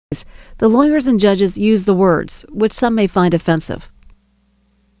The lawyers and judges use the words, which some may find offensive.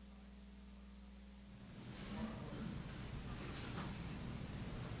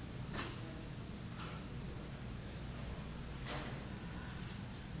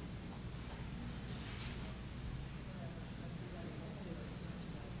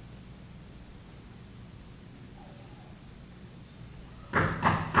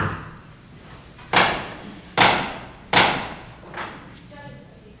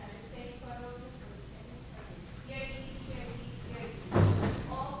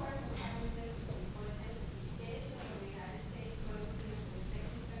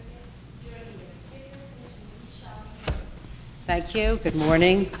 Thank you. Good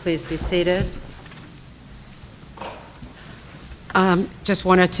morning. Please be seated. Just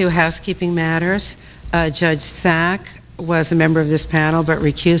one or two housekeeping matters. Judge Sack was a member of this panel but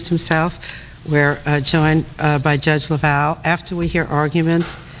recused himself. We're joined by Judge LaValle. After we hear argument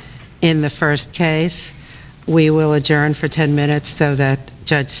in the first case, we will adjourn for 10 minutes so that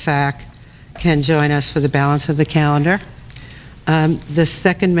Judge Sack can join us for the balance of the calendar. The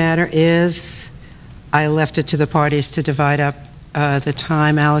second matter is I left it to the parties to divide up the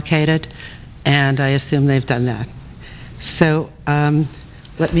time allocated, and I assume they've done that. So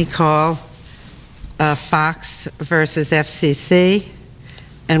let me call Fox versus FCC,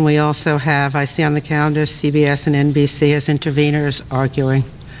 and we also have, I see on the calendar, CBS and NBC as interveners arguing.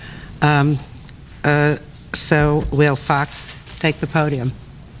 So will Fox take the podium?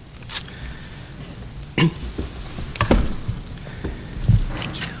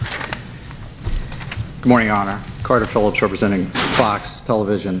 Good morning, Your Honor. Carter Phillips representing Fox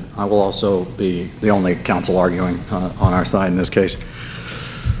Television. I will also be the only counsel arguing on our side in this case.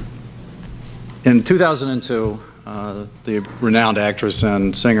 In 2002, the renowned actress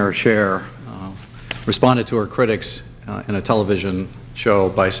and singer Cher responded to her critics in a television show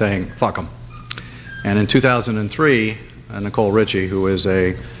by saying, "Fuck 'em." And in 2003, Nicole Richie, who is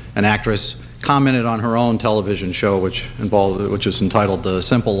an actress, commented on her own television show, which is entitled "The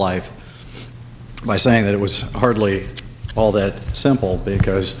Simple Life," by saying that it was hardly all that simple,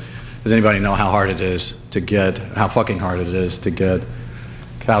 because does anybody know how fucking hard it is to get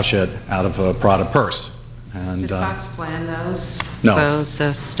cow shit out of a Prada purse? And, did Fox plan those? No.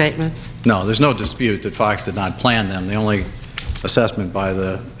 Those statements? No, there's no dispute that Fox did not plan them. The only assessment by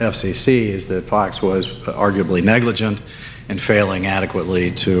the FCC is that Fox was arguably negligent in failing adequately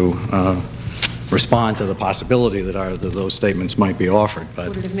to respond to the possibility that those statements might be offered. But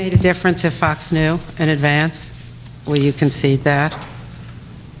would it have made a difference if Fox knew in advance? Will you concede that?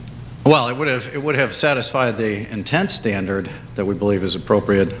 Well, it would have satisfied the intent standard that we believe is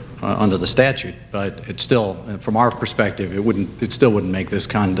appropriate under the statute, but it still, from our perspective, it still wouldn't make this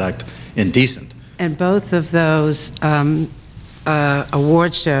conduct indecent. And both of those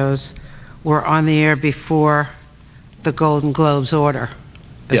award shows were on the air before the Golden Globes order.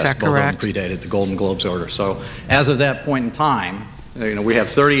 Is that correct? Both of them predated the Golden Globes order. So as of that point in time, we have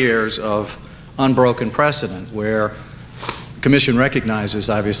 30 years of unbroken precedent where the Commission recognizes,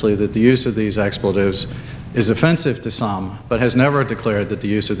 obviously, that the use of these expletives is offensive to some, but has never declared that the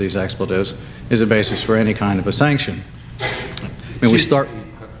use of these expletives is a basis for any kind of a sanction. Let me just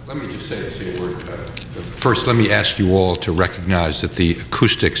say a word. First, let me ask you all to recognize that the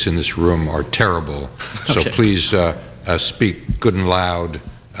acoustics in this room are terrible. So please speak good and loud,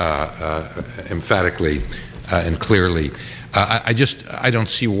 emphatically and clearly. I don't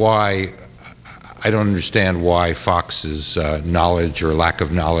see why, I don't understand why Fox's knowledge or lack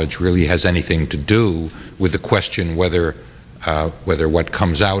of knowledge really has anything to do with the question whether what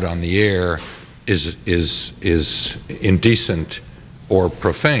comes out on the air is indecent or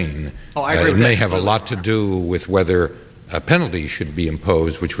profane. Oh, I agree it with may that. have a lot to do with whether a penalty should be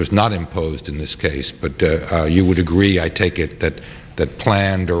imposed, which was not imposed in this case. But you would agree, I take it, that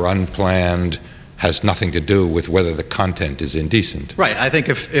planned or unplanned has nothing to do with whether the content is indecent. Right. I think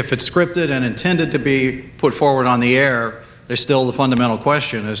if it's scripted and intended to be put forward on the air, there's still the fundamental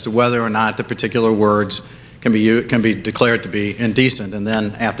question as to whether or not the particular words can be declared to be indecent. And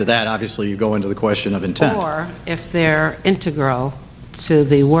then after that, obviously, you go into the question of intent. Or if they're integral to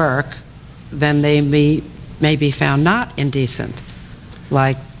the work, then they may be found not indecent,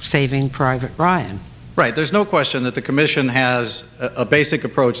 like Saving Private Ryan. Right. There's no question that the Commission has a basic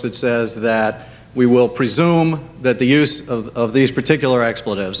approach that says that we will presume that the use of these particular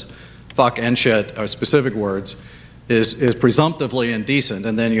expletives, fuck and shit, are specific words, is presumptively indecent,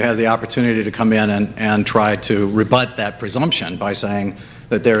 and then you have the opportunity to come in and try to rebut that presumption by saying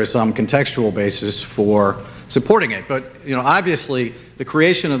that there is some contextual basis for supporting it. But, obviously, the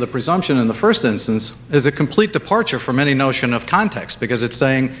creation of the presumption in the first instance is a complete departure from any notion of context, because it's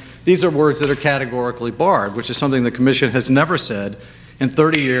saying these are words that are categorically barred, which is something the Commission has never said in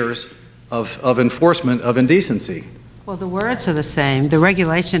 30 years of enforcement of indecency. Well, the words are the same. The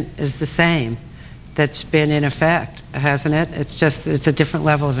regulation is the same that's been in effect, hasn't it? It's just, it's a different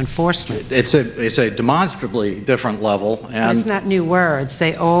level of enforcement. It's a demonstrably different level. But it's not new words.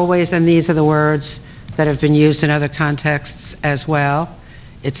 They always, and these are the words that have been used in other contexts as well.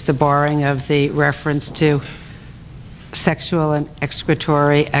 It's the barring of the reference to sexual and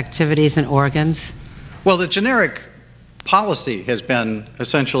excretory activities and organs. Well, the generic policy has been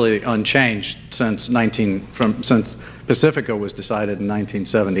essentially unchanged since Pacifica was decided in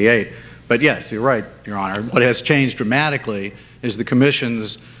 1978. But yes, you're right, Your Honor. What has changed dramatically is the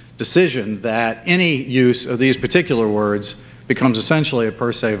Commission's decision that any use of these particular words becomes essentially a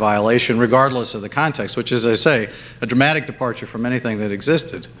per se violation regardless of the context, which is, as I say, a dramatic departure from anything that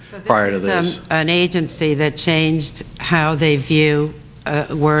existed prior to this. An agency that changed how they view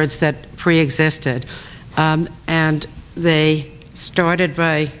words that pre-existed. And they started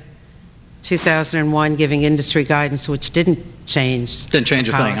by 2001 giving industry guidance, which didn't change. Didn't change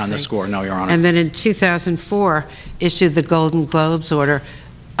a thing on this score, no, Your Honor. And then in 2004 issued the Golden Globes order.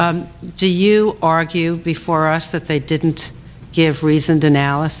 Do you argue before us that they didn't give reasoned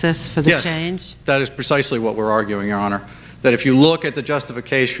analysis for the change? Yes, that is precisely what we're arguing, Your Honor. That if you look at the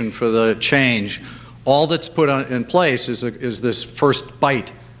justification for the change, all that's put in place is this first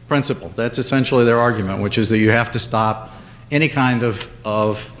bite principle. That's essentially their argument, which is that you have to stop any kind of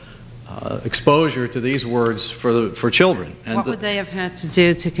exposure to these words for children. And what would they have had to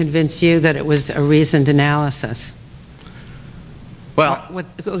do to convince you that it was a reasoned analysis? Well, would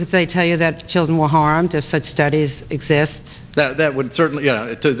they tell you that children were harmed if such studies exist? That would certainly,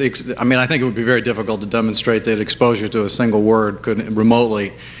 I mean, I think it would be very difficult to demonstrate that exposure to a single word could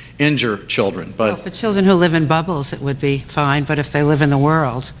remotely injure children. But well, for children who live in bubbles, it would be fine. But if they live in the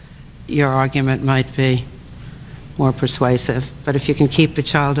world, your argument might be more persuasive. But if you can keep the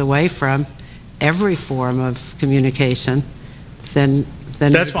child away from every form of communication, then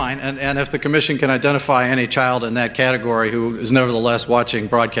that's fine. And if the Commission can identify any child in that category who is nevertheless watching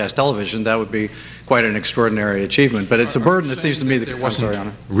broadcast television, that would be quite an extraordinary achievement. But it's a burden that seems to me that there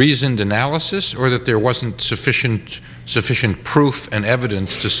wasn't reasoned analysis, or that there wasn't sufficient proof and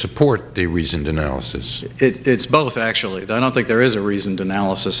evidence to support the reasoned analysis? It's both, actually. I don't think there is a reasoned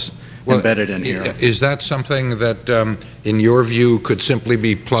analysis embedded in here. Is that something that, in your view, could simply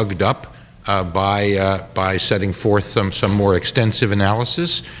be plugged up by setting forth some more extensive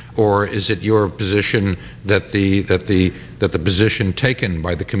analysis, or is it your position that the position taken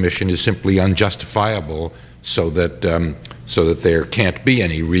by the Commission is simply unjustifiable, so that there can't be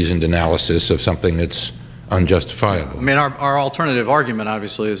any reasoned analysis of something that's unjustifiable? I mean, our alternative argument,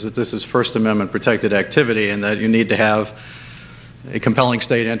 obviously, is that this is First Amendment protected activity, and that you need to have a compelling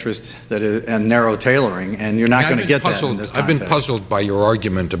state interest and narrow tailoring, and you're not going to get that in this context. I've been puzzled by your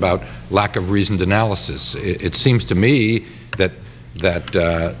argument about lack of reasoned analysis. It seems to me that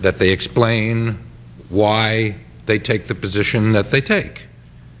they explain why they take the position that they take.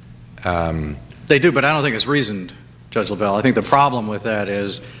 They do, but I don't think it's reasoned, Judge LaValle. I think the problem with that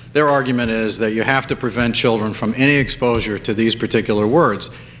is their argument is that you have to prevent children from any exposure to these particular words,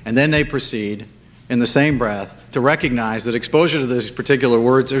 and then they proceed in the same breath to recognize that exposure to these particular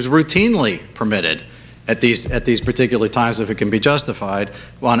words is routinely permitted at these particular times if it can be justified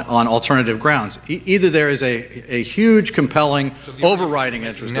on alternative grounds. Either there is a huge, compelling, overriding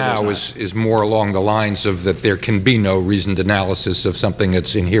interest now is more along the lines of that there can be no reasoned analysis of something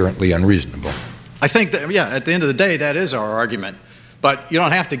that's inherently unreasonable. I think that, yeah, at the end of the day, that is our argument. But you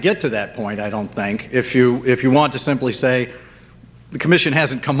don't have to get to that point, I don't think, if you want to simply say the Commission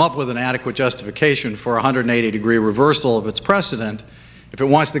hasn't come up with an adequate justification for a 180-degree reversal of its precedent. If it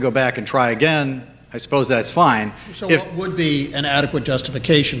wants to go back and try again, I suppose that's fine. So what would be an adequate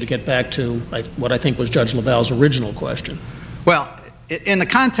justification, to get back to what I think was Judge LaValle's original question? Well, in the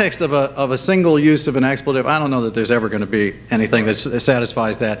context of a single use of an expletive, I don't know that there's ever going to be anything that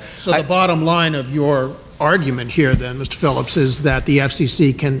satisfies that. So the bottom line of your argument here then, Mr. Phillips, is that the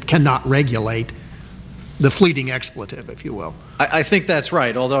FCC cannot regulate the fleeting expletive, if you will. I think that's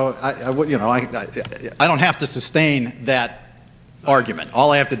right, although I don't have to sustain that argument.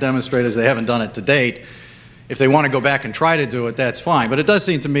 All I have to demonstrate is they haven't done it to date. If they want to go back and try to do it, that's fine. But it does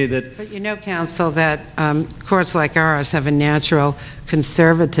seem to me that... But you know, counsel, that courts like ours have a natural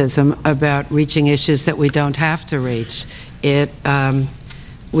conservatism about reaching issues that we don't have to reach.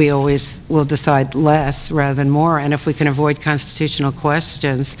 We always will decide less rather than more, and if we can avoid constitutional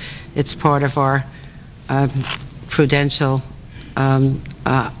questions, it's part of our prudential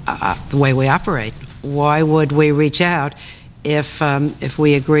the way we operate. Why would we reach out if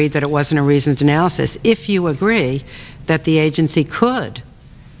we agreed that it wasn't a reasoned analysis. If you agree that the agency could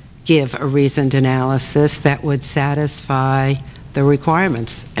give a reasoned analysis that would satisfy the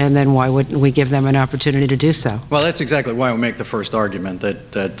requirements, and then why wouldn't we give them an opportunity to do so? Well, that's exactly why we make the first argument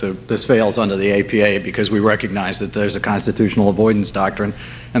that this fails under the APA, because we recognize that there's a constitutional avoidance doctrine,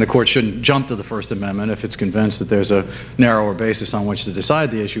 and the court shouldn't jump to the First Amendment if it's convinced that there's a narrower basis on which to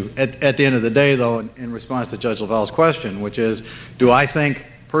decide the issue. At the end of the day, though, in response to Judge LaValle's question, which is, do I think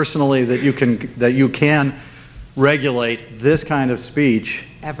personally that you can regulate this kind of speech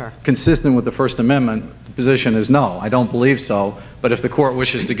Ever consistent with the First Amendment? The position is no, I don't believe so. But if the court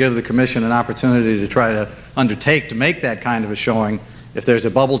wishes to give the Commission an opportunity to try to undertake to make that kind of a showing, if there's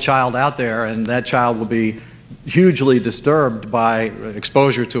a bubble child out there and that child will be hugely disturbed by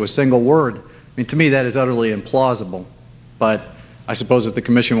exposure to a single word, I mean, to me that is utterly implausible. But I suppose if the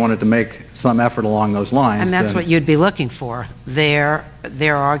Commission wanted to make some effort along those lines, and that's then what you'd be looking for, their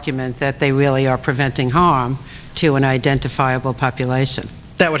argument that they really are preventing harm to an identifiable population.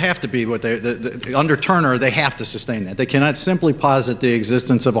 that would have to be what under Turner, they have to sustain that. They cannot simply posit the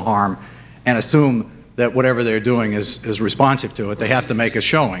existence of a harm and assume that whatever they're doing is responsive to it. They have to make a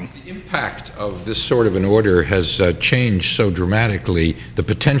showing. The impact of this sort of an order has changed so dramatically. The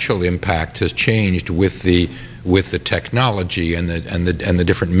potential impact has changed with the technology and the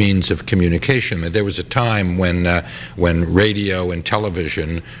different means of communication. There was a time when radio and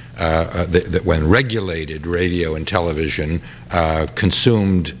television, when regulated radio and television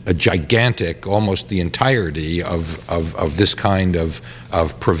consumed a gigantic, almost the entirety of this kind of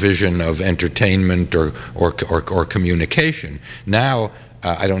provision of entertainment or communication. Now,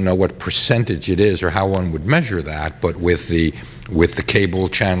 I don't know what percentage it is or how one would measure that, but with the cable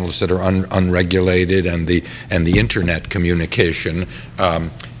channels that are unregulated and the internet communication,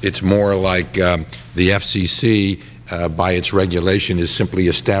 it's more like the FCC, by its regulation, is simply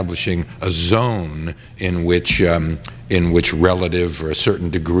establishing a zone in which relative or a certain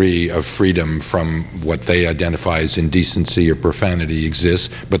degree of freedom from what they identify as indecency or profanity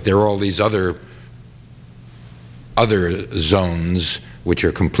exists. But there are all these other zones which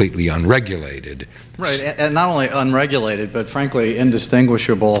are completely unregulated. Right, and not only unregulated, but frankly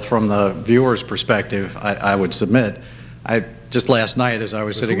indistinguishable from the viewer's perspective, I would submit. Just last night, as I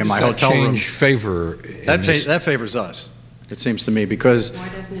was sitting in my hotel room, that favors us, it seems to me, because... Why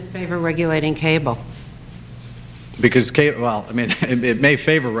doesn't it favor regulating cable? Because, well, I mean, it may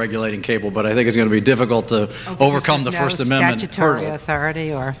favor regulating cable, but I think it's going to be difficult to overcome the First Amendment statutory hurdle.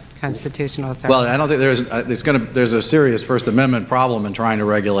 Authority or constitutional authority? Well, I don't think there's a serious First Amendment problem in trying to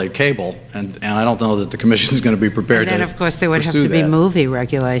regulate cable, and I don't know that the Commission is going to be prepared to pursue that. And then, of course, there would have to be movie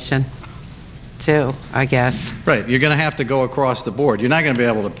regulation, too, I guess. Right, you're going to have to go across the board. You're not going to be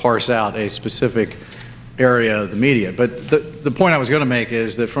able to parse out a specific area of the media. But the point I was going to make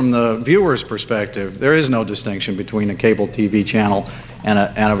is that from the viewer's perspective, there is no distinction between a cable TV channel and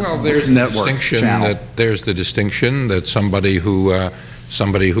a network channel. There's the distinction that somebody who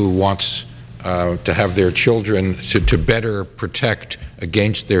wants to have their children, to better protect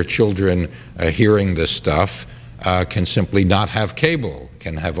against their children hearing this stuff, can simply not have cable,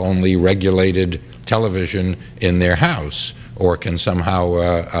 can have only regulated television in their house, or can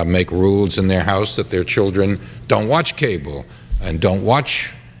somehow make rules in their house that their children don't watch cable and don't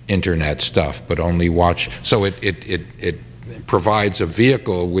watch internet stuff, but only watch. So it provides a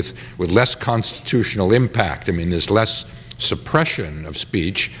vehicle with less constitutional impact. I mean, there's less suppression of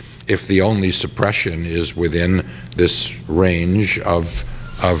speech if the only suppression is within this range of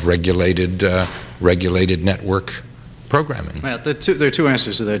regulated network programming. Yeah, there are two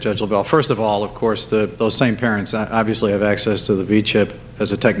answers to that, Judge LaValle. First of all, of course, those same parents obviously have access to the V-chip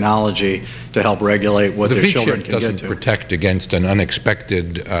as a technology to help regulate what their children can get to. The V-chip doesn't protect against an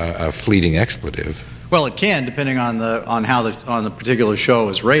unexpected fleeting expletive. Well, it can, depending on the particular show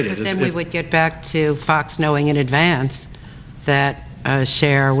is rated. But then we would get back to Fox knowing in advance that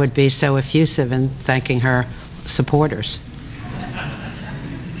Cher would be so effusive in thanking her supporters.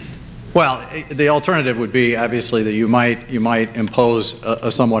 Well, the alternative would be obviously that you might impose a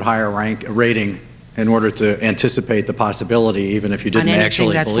somewhat higher rating in order to anticipate the possibility, even if you didn't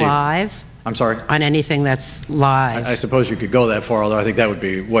actually believe. On anything that's live? I'm sorry? On anything that's live. I suppose you could go that far, although I think that would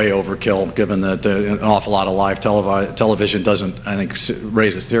be way overkill, given that an awful lot of live television doesn't, I think,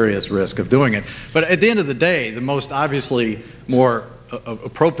 raise a serious risk of doing it. But at the end of the day, the most obviously more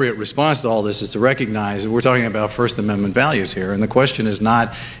appropriate response to all this is to recognize that we're talking about First Amendment values here, and the question is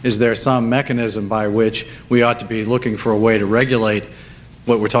not, is there some mechanism by which we ought to be looking for a way to regulate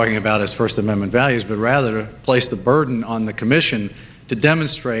what we're talking about as First Amendment values, but rather to place the burden on the Commission to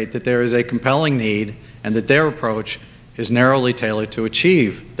demonstrate that there is a compelling need and that their approach is narrowly tailored to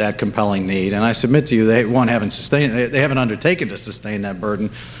achieve that compelling need. And I submit to you, they haven't undertaken to sustain that burden.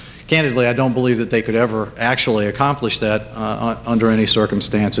 Candidly, I don't believe that they could ever actually accomplish that under any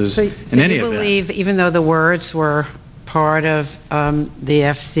circumstances in any event. So you believe, even though the words were part of the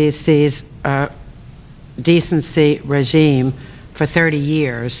FCC's decency regime for 30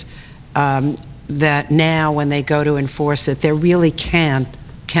 years, that now when they go to enforce it, there really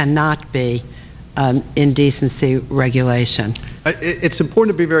cannot be indecency regulation? It's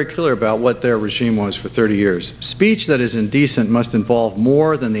important to be very clear about what their regime was for 30 years. Speech that is indecent must involve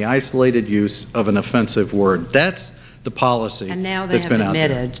more than the isolated use of an offensive word. That's the policy that's been out there. And now they have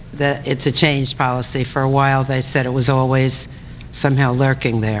admitted that it's a changed policy. For a while they said it was always somehow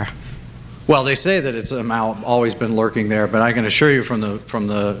lurking there. Well, they say that it's somehow always been lurking there, but I can assure you from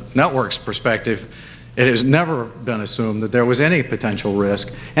the network's perspective, it has never been assumed that there was any potential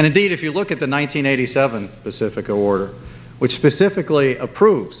risk. And indeed, if you look at the 1987 Pacifica order, which specifically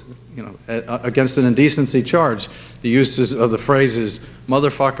approves, against an indecency charge, the uses of the phrases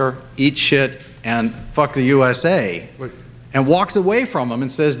 "motherfucker," "eat shit," and "fuck the USA," and walks away from them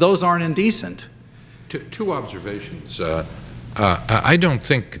and says those aren't indecent. Two observations. I don't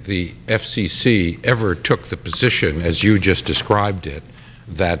think the FCC ever took the position, as you just described it,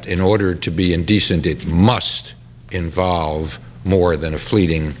 that in order to be indecent it must involve more than a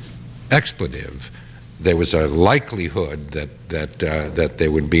fleeting expletive. There was a likelihood that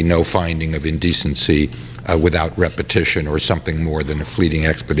there would be no finding of indecency without repetition or something more than a fleeting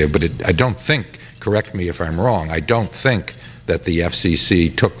expletive. But I don't think, correct me if I'm wrong, I don't think that the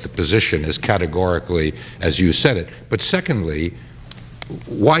FCC took the position as categorically as you said it. But secondly,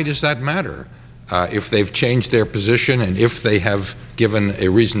 why does that matter? If they've changed their position and if they have given a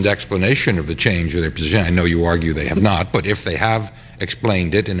reasoned explanation of the change of their position, I know you argue they have not, but if they have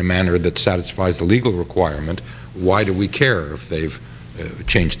explained it in a manner that satisfies the legal requirement, why do we care if they've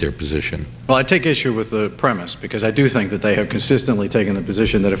changed their position? Well, I take issue with the premise, because I do think that they have consistently taken the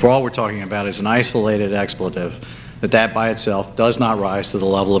position that if all we're talking about is an isolated expletive, that by itself does not rise to the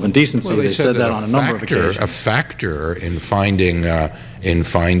level of indecency. Well, they said that on a number of occasions. A factor in finding patent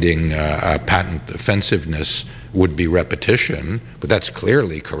offensive would be repetition, but that's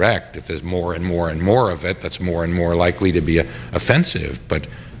clearly correct. If there's more and more and more of it, that's more and more likely to be offensive. But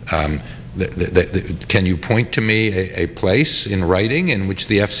can you point to me a place in writing in which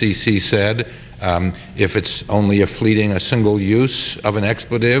the FCC said if it's only a single use of an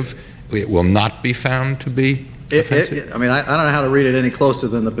expletive, it will not be found to be offensive? I don't know how to read it any closer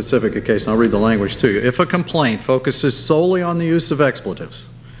than the Pacifica case, and I'll read the language to you. If a complaint focuses solely on the use of expletives,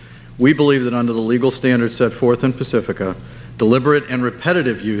 we believe that under the legal standards set forth in Pacifica, deliberate and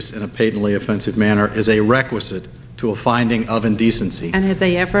repetitive use in a patently offensive manner is a requisite to a finding of indecency. And had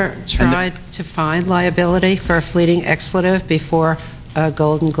they ever tried to find liability for a fleeting expletive before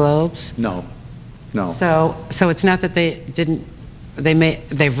Golden Globes? No. So it's not that they didn't.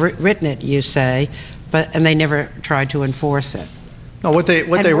 They've written it, you say, and they never tried to enforce it. No, were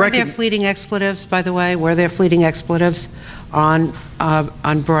there fleeting expletives, by the way? Were there fleeting expletives on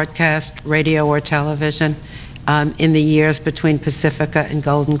broadcast radio or television in the years between Pacifica and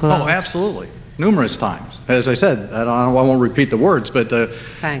Golden Globes? Oh, absolutely, numerous times. As I said, I won't repeat the words, but the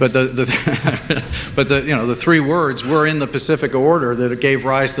three words were in the Pacifica order that gave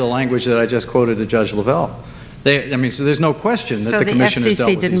rise to the language that I just quoted to Judge Lavelle. So there's no question that the Commission has dealt with these issues. So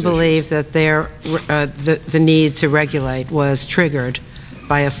the FCC didn't believe that the need to regulate was triggered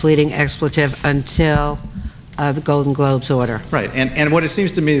by a fleeting expletive until the Golden Globes order. Right, and what it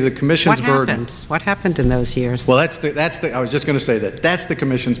seems to me the Commission's burden. What happened in those years? Well, I was just going to say that's the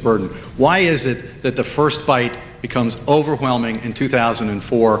Commission's burden. Why is it that the first bite becomes overwhelming in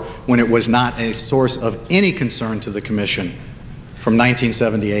 2004 when it was not a source of any concern to the Commission from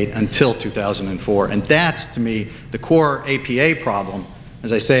 1978 until 2004? And that's, to me, the core APA problem.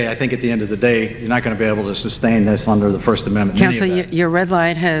 As I say, I think at the end of the day, you're not going to be able to sustain this under the First Amendment. Counsel, your red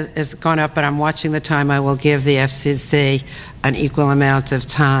light has gone up, but I'm watching the time. I will give the FCC an equal amount of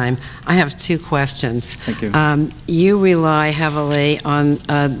time. I have two questions. Thank you. You rely heavily on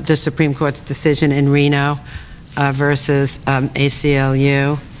the Supreme Court's decision in Reno versus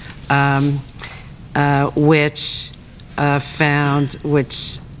ACLU, which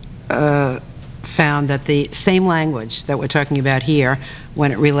found that the same language that we're talking about here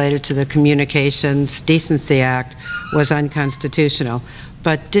when it related to the Communications Decency Act was unconstitutional.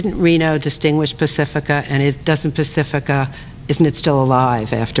 But didn't Reno distinguish Pacifica, and isn't it still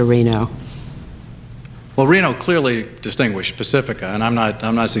alive after Reno? Well, Reno clearly distinguished Pacifica, and I'm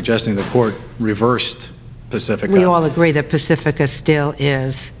not suggesting the court reversed Pacifica. We all agree that Pacifica still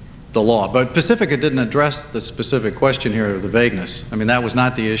is the law. But Pacifica didn't address the specific question here of the vagueness. I mean, that was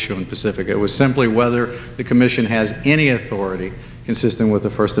not the issue in Pacifica. It was simply whether the Commission has any authority consistent with the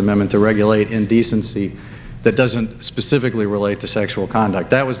First Amendment to regulate indecency that doesn't specifically relate to sexual conduct.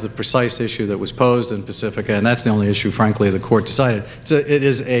 That was the precise issue that was posed in Pacifica, and that's the only issue, frankly, the court decided. It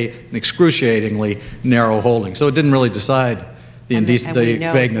is an excruciatingly narrow holding. So it didn't really decide the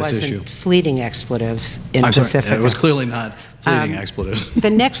vagueness issue. It wasn't fleeting expletives in Pacifica. Sorry, it was clearly not fleeting expletives.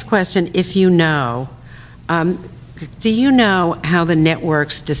 The next question, if you know, do you know how the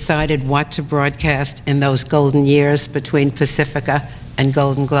networks decided what to broadcast in those golden years between Pacifica and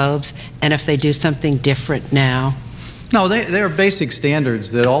Golden Globes, and if they do something different now? No, they are basic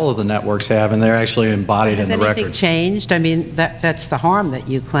standards that all of the networks have, and they're actually embodied in the record. Has anything changed? I mean, that's the harm that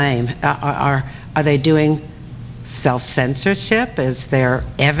you claim. Are they doing self-censorship? Is there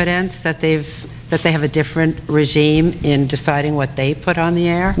evidence that they have a different regime in deciding what they put on the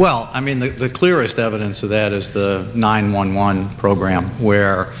air? Well, I mean, the clearest evidence of that is the 911 program,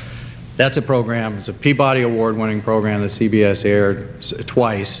 where that's a program, it's a Peabody Award-winning program that CBS aired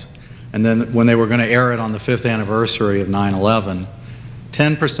twice, and then when they were going to air it on the 5th anniversary of 9/11,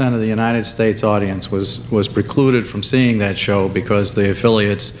 10% of the United States audience was precluded from seeing that show because the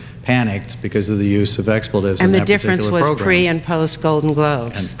affiliates panicked because of the use of expletives in that particular program. And the difference was pre and post Golden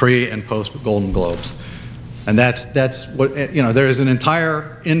Globes. And pre and post Golden Globes. And that's what, you know, there is an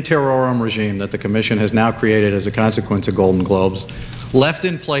entire in terrorem regime that the Commission has now created as a consequence of Golden Globes, left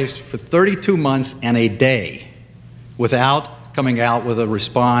in place for 32 months and a day without coming out with a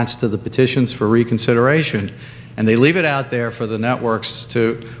response to the petitions for reconsideration. And they leave it out there for the networks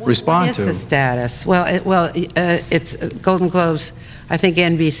to respond to. What is the status? Well, it's Golden Globes. I think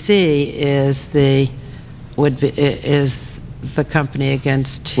NBC is the company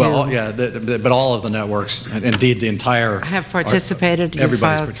against who? Well, yeah, but all of the networks, and indeed the entire... Have participated.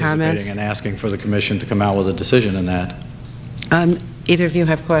 Everybody's participating and asking for the Commission to come out with a decision in that. Either of you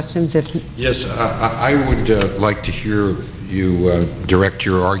have questions? Yes, I would like to hear you direct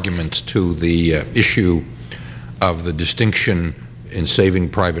your arguments to the issue of the distinction in Saving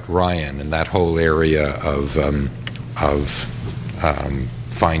Private Ryan and that whole area of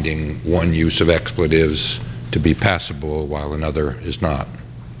finding one use of expletives to be passable while another is not.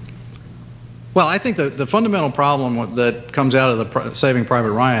 Well, I think the fundamental problem that comes out of the Saving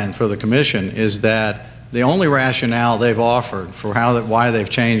Private Ryan for the Commission is that the only rationale they've offered for why they've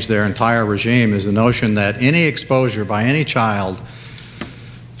changed their entire regime is the notion that any exposure by any child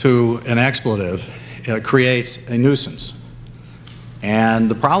to an expletive creates a nuisance. And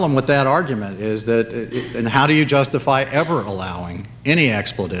the problem with that argument is that, and how do you justify ever allowing any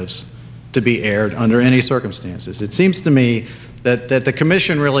expletives to be aired under any circumstances? It seems to me that the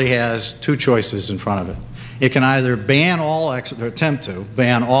Commission really has two choices in front of it. It can either ban all, or attempt to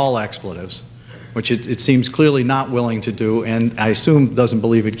ban all expletives, which it seems clearly not willing to do, and I assume doesn't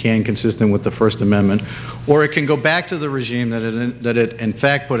believe it can, consistent with the First Amendment, or it can go back to the regime that it in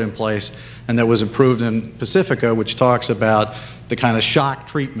fact put in place and that was approved in Pacifica, which talks about the kind of shock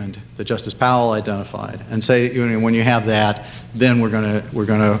treatment that Justice Powell identified, and say, you know, when you have that, then we're going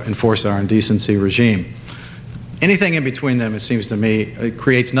to enforce our indecency regime. Anything in between them, it seems to me, it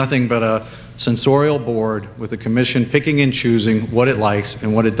creates nothing but a censorial board with the Commission picking and choosing what it likes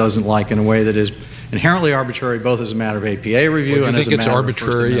and what it doesn't like in a way that is inherently arbitrary, both as a matter of APA review and as a matter of First Amendment. Do you think it's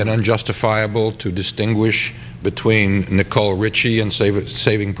arbitrary and unjustifiable to distinguish between Nicole Richie and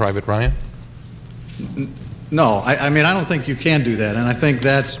Saving Private Ryan? No, I mean, I don't think you can do that, and I think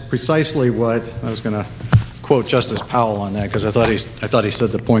that's precisely what I was going to quote Justice Powell on that, because I thought he said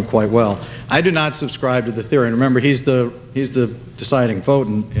the point quite well. I do not subscribe to the theory, and remember, he's the deciding vote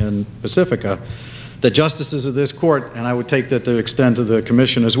in Pacifica, that justices of this court, and I would take that to extend to the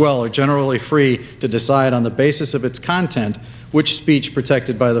Commission as well, are generally free to decide on the basis of its content which speech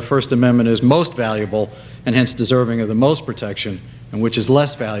protected by the First Amendment is most valuable and hence deserving of the most protection, and which is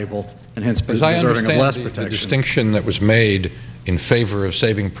less valuable and hence deserving of less protection. The distinction that was made in favor of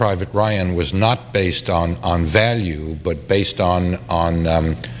Saving Private Ryan was not based on value, but based on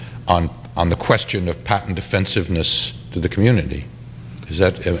the question of patent defensiveness to the community. Is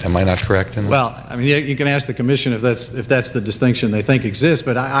that, am I not correct in that? Well, I mean, you can ask the Commission if that's the distinction they think exists,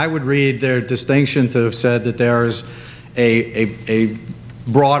 but I would read their distinction to have said that there is a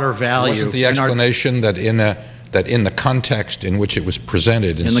broader value. Wasn't the explanation that in the context in which it was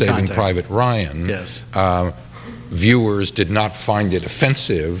presented in Saving Private Ryan, yes, viewers did not find it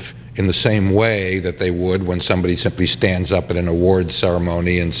offensive in the same way that they would when somebody simply stands up at an awards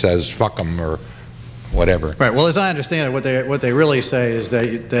ceremony and says, fuck them, or whatever. Right. Well, as I understand it, what they really say is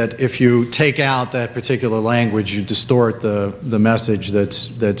that if you take out that particular language, you distort the message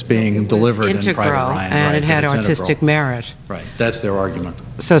that's being delivered in Private Ryan. And right, it had artistic integral. merit. Right. That's their argument.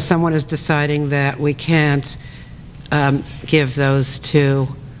 So someone is deciding that we can't give those two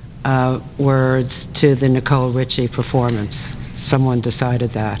words to the Nicole Richie performance. Someone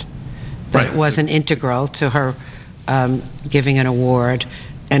decided that. That it wasn't integral to her giving an award,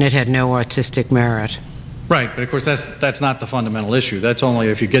 and it had no artistic merit. Right, but of course that's not the fundamental issue. That's only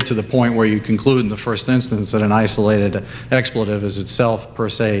if you get to the point where you conclude in the first instance that an isolated expletive is itself per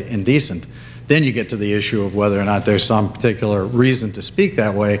se indecent. Then you get to the issue of whether or not there's some particular reason to speak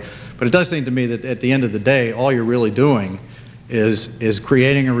that way. But it does seem to me that at the end of the day, all you're really doing is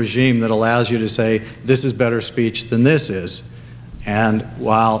creating a regime that allows you to say this is better speech than this is. And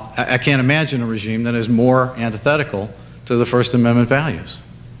while I can't imagine a regime that is more antithetical to the First Amendment values.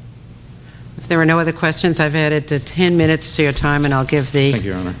 If there are no other questions, I've added 10 minutes to your time, and I'll give the... Thank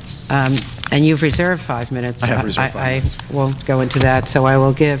you, Your Honor. And you've reserved 5 minutes. I have reserved 5 minutes. I won't go into that, so I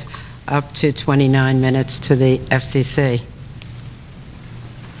will give up to 29 minutes to the FCC.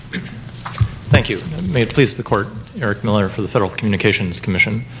 Thank you. May it please the Court, Eric Miller for the Federal Communications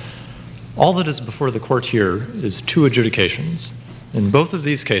Commission. All that is before the Court here is 2 adjudications. In both of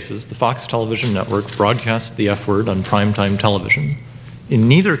these cases, the Fox Television Network broadcast the F word on primetime television. In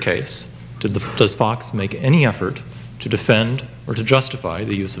neither case does Fox make any effort to defend or to justify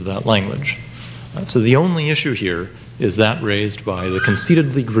the use of that language. So the only issue here is that raised by the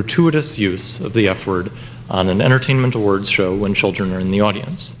conceitedly gratuitous use of the F word on an entertainment awards show when children are in the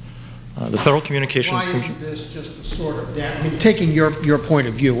audience. The Federal Communications Commission... Why isn't this just a sort of... I mean, taking your point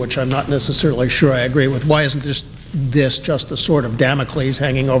of view, which I'm not necessarily sure I agree with, why isn't this just the sort of Damocles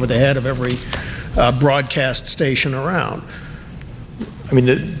hanging over the head of every broadcast station around? I mean,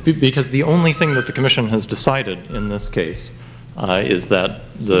 because the only thing that the Commission has decided in this case is that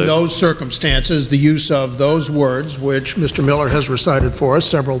in those circumstances, the use of those words, which Mr. Miller has recited for us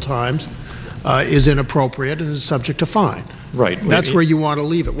several times, is inappropriate and is subject to fine. Right. That's where you want to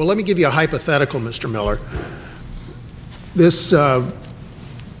leave it. Well, let me give you a hypothetical, Mr. Miller. This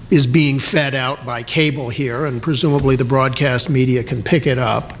is being fed out by cable here, and presumably the broadcast media can pick it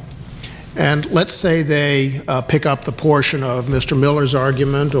up. And let's say they pick up the portion of Mr. Miller's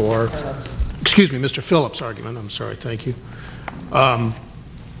argument, or, excuse me, Mr. Phillips' argument. I'm sorry, thank you. And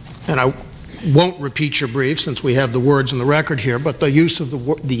I won't repeat your brief since we have the words in the record here, but the use of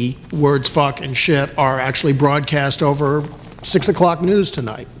the words fuck and shit are actually broadcast over 6 o'clock news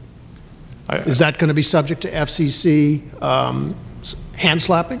tonight. Is that going to be subject to FCC hand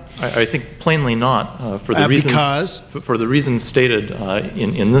slapping? I think plainly not, for the reasons stated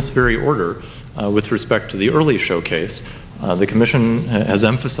in this very order with respect to the early show case. The Commission has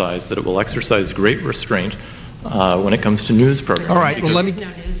emphasized that it will exercise great restraint when it comes to news programs. All right, well, let me...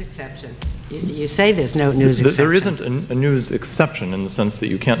 There's no news exception. You say there's no news exception. There isn't a news exception in the sense that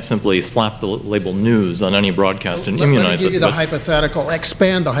you can't simply slap the label news on any broadcast and immunize it. Let me give you the hypothetical,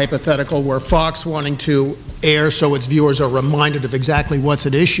 expand the hypothetical where Fox, wanting to air so its viewers are reminded of exactly what's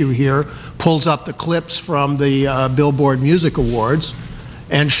at issue here, pulls up the clips from the Billboard Music Awards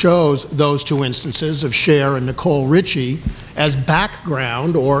and shows those 2 instances of Cher and Nicole Richie as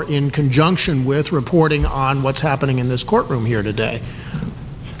background or in conjunction with reporting on what's happening in this courtroom here today.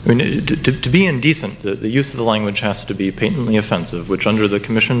 I mean, to be indecent, the use of the language has to be patently offensive, which under the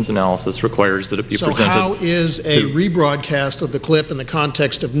Commission's analysis requires that it be presented... So how is a rebroadcast of the clip in the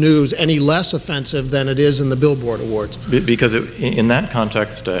context of news any less offensive than it is in the Billboard Awards? Because in that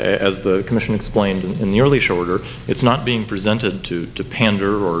context, as the Commission explained in the early show order, it's not being presented to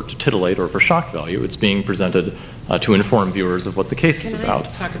pander or to titillate or for shock value. It's being presented to inform viewers of what the case is about.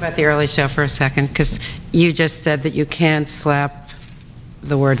 Can I talk about the early show for a second? Because you just said that you can't slap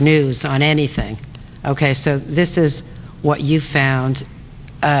the word news on anything. Okay, so this is what you found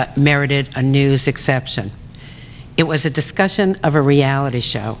merited a news exception. It was a discussion of a reality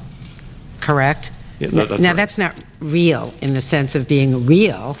show, correct? Yeah, that's now, right. That's not real in the sense of being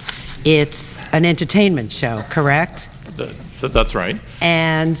real. It's an entertainment show, correct? That's right.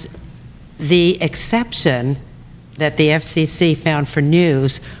 And the exception that the FCC found for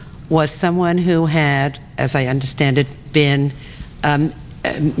news was someone who had, as I understand it, been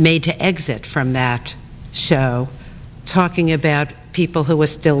made to exit from that show, talking about people who were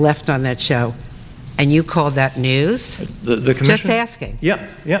still left on that show. And you call that news? The Commission, just asking.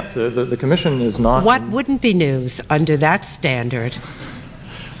 Yes. The Commission is not... What wouldn't be news under that standard?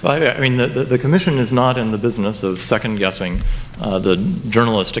 I mean, the Commission is not in the business of second-guessing the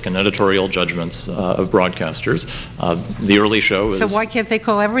journalistic and editorial judgments of broadcasters. The early show is... So why can't they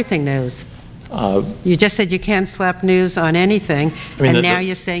call everything news? You just said you can't slap news on anything, and now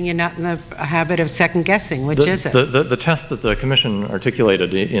you're saying you're not in the habit of second-guessing. Which is it? The test that the Commission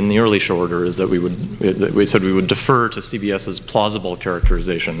articulated in the early show order is that we said we would defer to CBS's plausible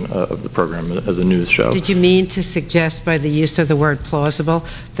characterization of the program as a news show. Did you mean to suggest by the use of the word plausible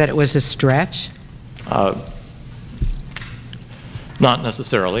that it was a stretch? Not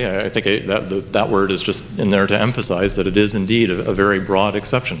necessarily. I think that word is just in there to emphasize that it is indeed a very broad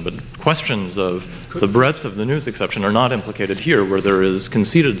exception. But questions of the breadth of the news exception are not implicated here, where there is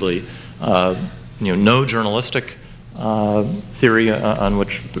concededly, no journalistic theory on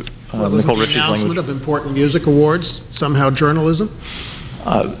which Nicole Richie's language. Announcement of important music awards somehow journalism?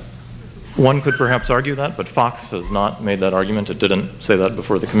 One could perhaps argue that, but Fox has not made that argument. It didn't say that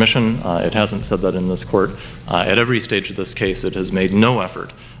before the Commission. It hasn't said that in this court. At every stage of this case, it has made no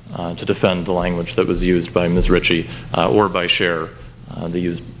effort to defend the language that was used by Ms. Richie or by Cher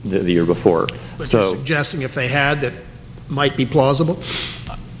the year before. But you're suggesting if they had, that might be plausible?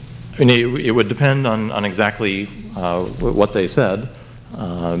 I mean, it would depend on exactly what they said.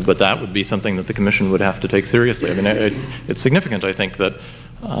 But that would be something that the Commission would have to take seriously. I mean, it's significant, I think, that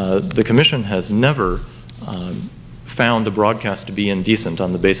the Commission has never found a broadcast to be indecent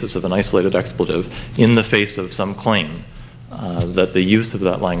on the basis of an isolated expletive in the face of some claim that the use of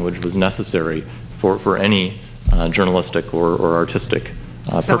that language was necessary for any journalistic or artistic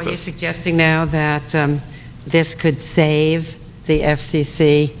purpose. So are you suggesting now that this could save the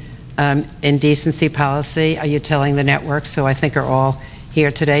FCC indecency policy? Are you telling the networks, who I think are all here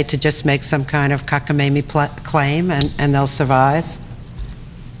today, to just make some kind of cockamamie claim and they'll survive?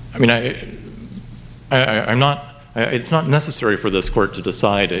 I mean, I'm not. It's not necessary for this court to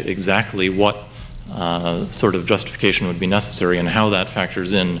decide exactly what sort of justification would be necessary and how that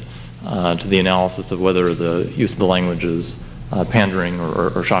factors in to the analysis of whether the use of the language is pandering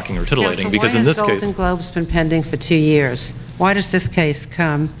or shocking or titillating. So because in this case, why has Golden Globe's been pending for 2 years? Why does this case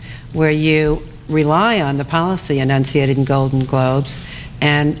come where you rely on the policy enunciated in Golden Globes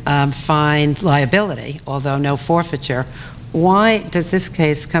and find liability, although no forfeiture? Why does this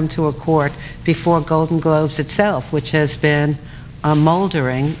case come to a court before Golden Globes itself, which has been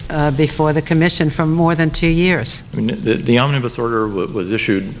moldering before the Commission for more than 2 years? I mean, the omnibus order was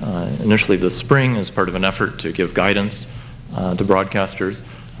issued initially this spring as part of an effort to give guidance to broadcasters.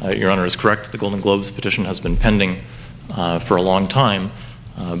 Your Honor is correct. The Golden Globes petition has been pending for a long time,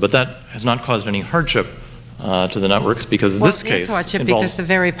 but that has not caused any hardship to the networks, because this case involves... because the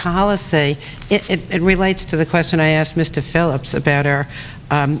very policy, it relates to the question I asked Mr. Phillips about our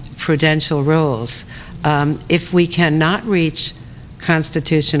prudential rules. If we cannot reach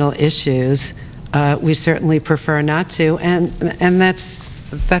constitutional issues, we certainly prefer not to, and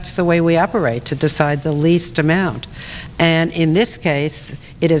that's the way we operate, to decide the least amount. And in this case,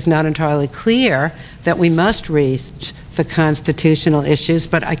 it is not entirely clear that we must reach the constitutional issues,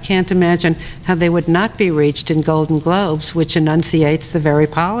 but I can't imagine how they would not be reached in Golden Globes, which enunciates the very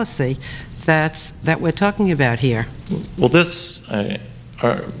policy that we're talking about here. Well, this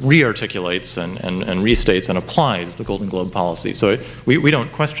re-articulates and restates and applies the Golden Globe policy. So we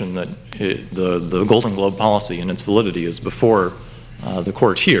don't question that the Golden Globe policy and its validity is before the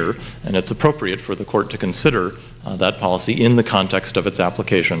court here, and it's appropriate for the court to consider that policy in the context of its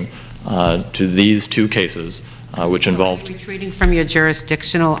application to these two cases, which involved... Are you retreating from your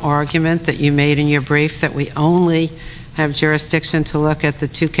jurisdictional argument that you made in your brief that we only have jurisdiction to look at the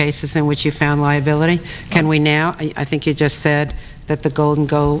two cases in which you found liability? Can we now? I think you just said that the Golden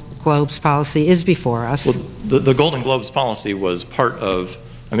Globes policy is before us. Well, the Golden Globes policy was part of...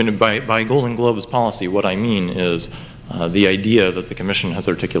 I mean, by Golden Globes policy, what I mean is the idea that the Commission has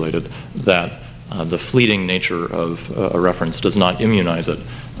articulated that the fleeting nature of a reference does not immunize it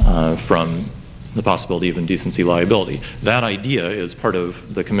from the possibility of indecency liability. That idea is part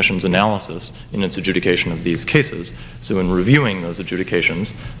of the Commission's analysis in its adjudication of these cases. So in reviewing those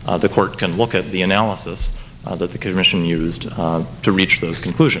adjudications, the court can look at the analysis that the Commission used to reach those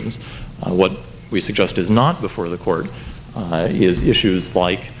conclusions. What we suggest is not before the court is issues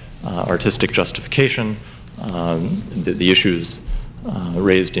like artistic justification, the issues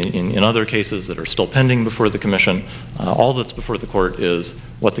raised in other cases that are still pending before the Commission. All that's before the court is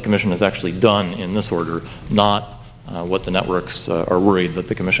what the Commission has actually done in this order, not what the networks are worried that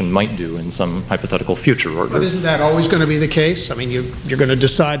the Commission might do in some hypothetical future order. But isn't that always going to be the case? I mean, you're going to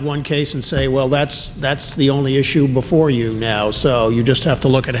decide one case and say, well, that's the only issue before you now, so you just have to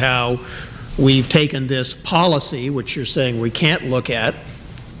look at how we've taken this policy, which you're saying we can't look at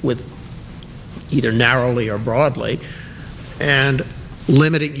with either narrowly or broadly, and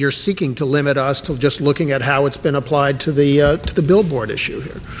you're seeking to limit us to just looking at how it's been applied to the Billboard issue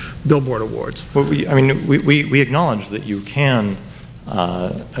here, Billboard Awards. Well, we acknowledge that you can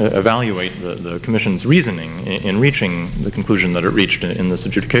evaluate the Commission's reasoning in reaching the conclusion that it reached in this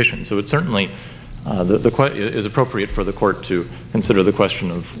adjudication. So it certainly is appropriate for the Court to consider the question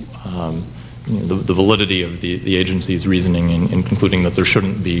of the validity of the agency's reasoning in concluding that there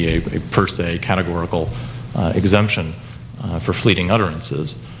shouldn't be a per se categorical exemption for fleeting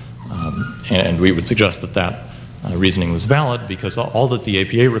utterances. And we would suggest that reasoning was valid because all that the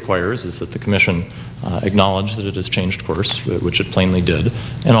APA requires is that the Commission acknowledge that it has changed course, which it plainly did,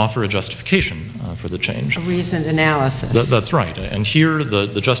 and offer a justification for the change. A reasoned analysis. That's right. And here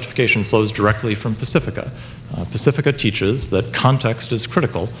the justification flows directly from Pacifica. Pacifica teaches that context is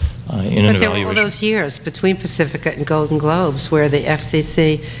critical in an evaluation. But there were all those years between Pacifica and Golden Globes where the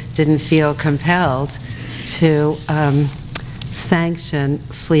FCC didn't feel compelled to sanction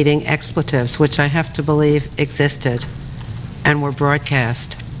fleeting expletives, which I have to believe existed and were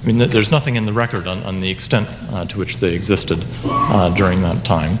broadcast. I mean, there's nothing in the record on the extent to which they existed during that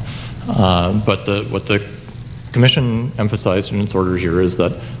time. But what the Commission emphasized in its order here is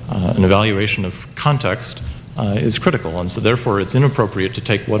that an evaluation of context is critical, and so therefore it's inappropriate to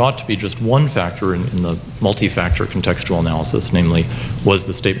take what ought to be just one factor in the multi-factor contextual analysis, namely, was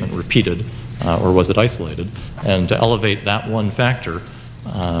the statement repeated or was it isolated, and to elevate that one factor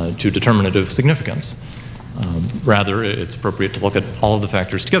to determinative significance. Rather, it's appropriate to look at all of the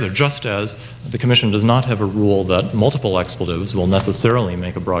factors together, just as the Commission does not have a rule that multiple expletives will necessarily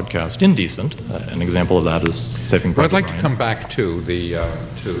make a broadcast indecent. An example of that is Saving Private Ryan. I'd like to come back to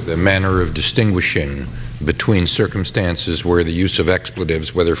the manner of distinguishing between circumstances where the use of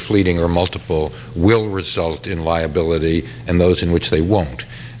expletives, whether fleeting or multiple, will result in liability and those in which they won't.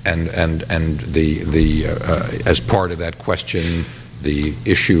 And as part of that question, the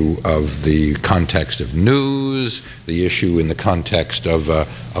issue of the context of news, the issue in the context of a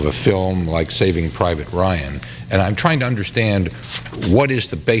film like Saving Private Ryan. And I'm trying to understand what is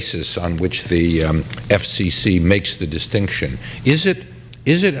the basis on which the FCC makes the distinction. Is it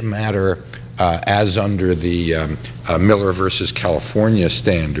a matter, as under the Miller versus California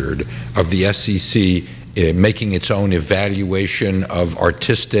standard, of the FCC making its own evaluation of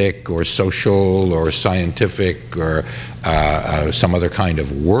artistic or social or scientific or some other kind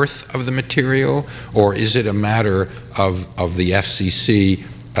of worth of the material? Or is it a matter of the FCC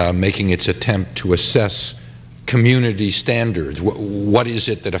making its attempt to assess community standards? What is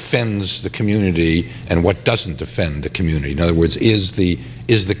it that offends the community and what doesn't offend the community? In other words, is the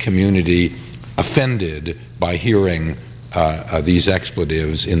community offended by hearing these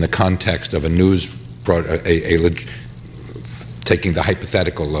expletives in the context of a news taking the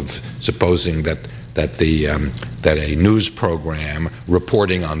hypothetical of supposing that a news program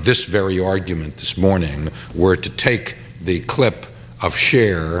reporting on this very argument this morning were to take the clip of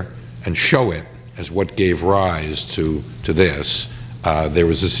Cher and show it as what gave rise to this, there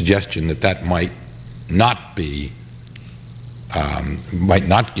was a suggestion that might not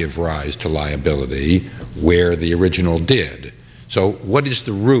give rise to liability where the original did. So what is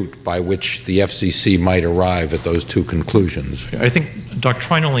the route by which the FCC might arrive at those two conclusions? I think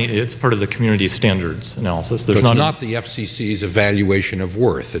doctrinally it's part of the community standards analysis. There's not the FCC's evaluation of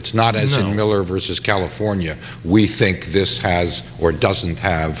worth. It's not as in Miller versus California, we think this has or doesn't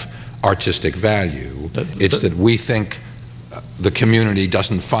have artistic value. It's that we think the community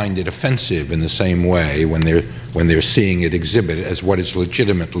doesn't find it offensive in the same way when they're seeing it exhibited as what is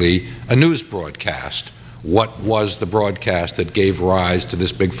legitimately a news broadcast. What was the broadcast that gave rise to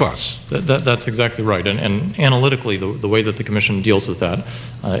this big fuss? That's exactly right. And analytically, the way that the Commission deals with that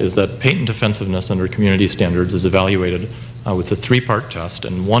is that patent offensiveness under community standards is evaluated with a three-part test.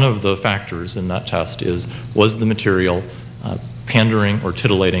 And one of the factors in that test is, was the material pandering or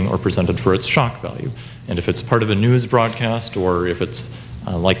titillating or presented for its shock value? And if it's part of a news broadcast or if it's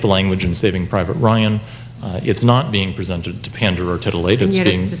like the language in Saving Private Ryan, it's not being presented to pander or titillate. And yet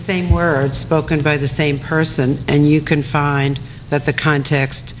it's the same words spoken by the same person, and you can find that the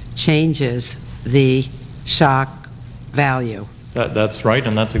context changes the shock value. That's right,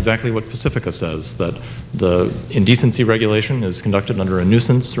 and that's exactly what Pacifica says, that the indecency regulation is conducted under a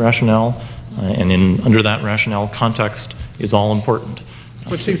nuisance rationale, and under that rationale, context is all important.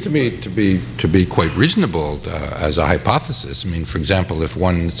 Well, it seems to me to be quite reasonable as a hypothesis. I mean, for example, if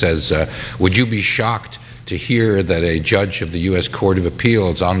one says, would you be shocked to hear that a judge of the U.S. Court of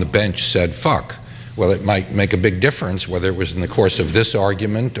Appeals on the bench said, fuck? Well, it might make a big difference whether it was in the course of this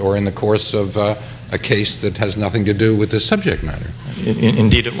argument or in the course of a case that has nothing to do with the subject matter.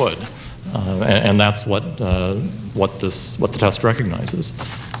 Indeed it would. And that's what what the test recognizes.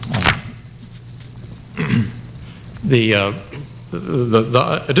 The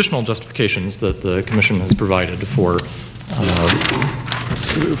additional justifications that the Commission has provided for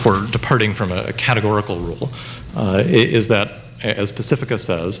departing from a categorical rule is that, as Pacifica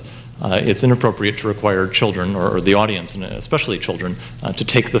says, it's inappropriate to require children, or the audience, and especially children, to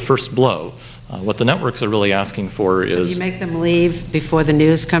take the first blow. What the networks are really asking for is... So do you make them leave before the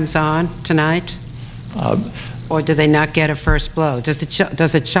news comes on tonight? Or do they not get a first blow?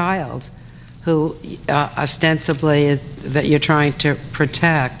 Does a child who ostensibly that you're trying to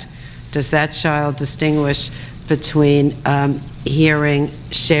protect, does that child distinguish between hearing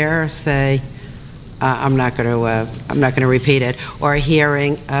Cher say, I'm not going to repeat it, or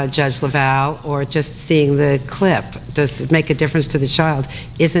hearing Judge Laval, or just seeing the clip? Does it make a difference to the child?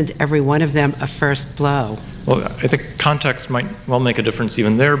 Isn't every one of them a first blow? Well, I think context might well make a difference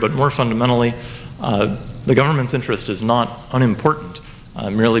even there, but more fundamentally, the government's interest is not unimportant,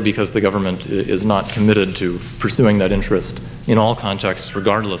 merely because the government is not committed to pursuing that interest in all contexts,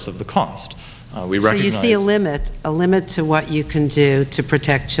 regardless of the cost. We recognize... So you see a limit to what you can do to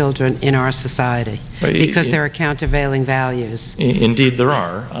protect children in our society, because there are countervailing values. Indeed there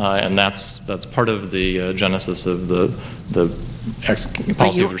are, and that's part of the genesis of the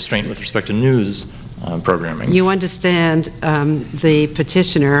policy of restraint with respect to news programming. You understand the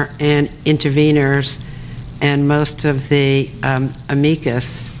petitioner and interveners and most of the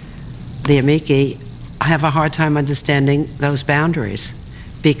amici have a hard time understanding those boundaries,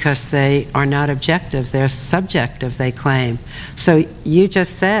 because they are not objective, they're subjective, they claim. So you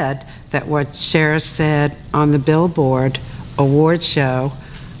just said that what Cher said on the Billboard award show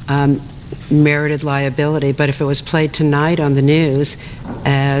merited liability, but if it was played tonight on the news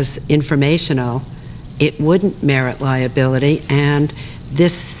as informational, it wouldn't merit liability, and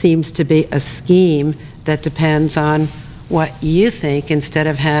this seems to be a scheme that depends on what you think, instead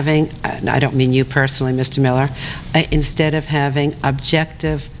of having, I don't mean you personally, Mr. Miller, instead of having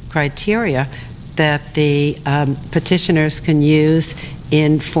objective criteria that the petitioners can use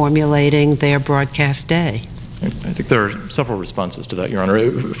in formulating their broadcast day. I think there are several responses to that, Your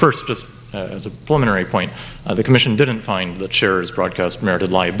Honor. First, just as a preliminary point, the Commission didn't find that Cher's broadcast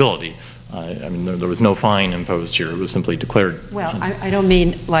merited liability. I mean, there was no fine imposed here. It was simply declared. Well, I don't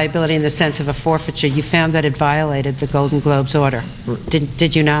mean liability in the sense of a forfeiture. You found that it violated the Golden Globes order.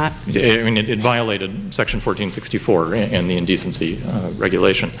 Did you not? I mean, it violated Section 1464 and the indecency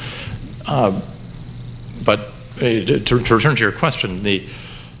regulation. But to return to your question,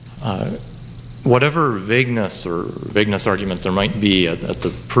 whatever vagueness argument there might be at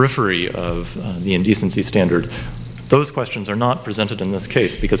the periphery of the indecency standard, those questions are not presented in this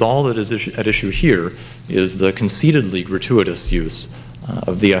case, because all that is at issue here is the concededly gratuitous use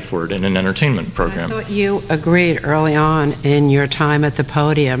of the F word in an entertainment program. I thought you agreed early on in your time at the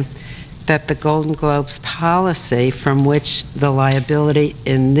podium that the Golden Globes policy, from which the liability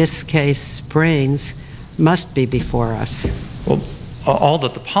in this case springs, must be before us. Well, all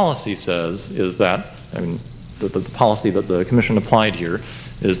that the policy says is that, I mean, the policy that the Commission applied here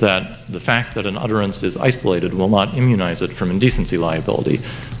is that the fact that an utterance is isolated will not immunize it from indecency liability.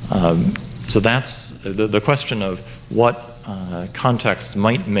 So that's the question of what context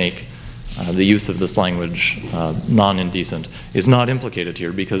might make the use of this language non-indecent is not implicated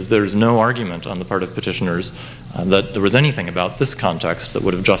here, because there's no argument on the part of petitioners that there was anything about this context that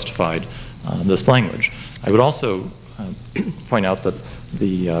would have justified this language. I would also point out that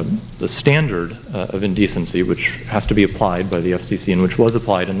the standard of indecency, which has to be applied by the FCC and which was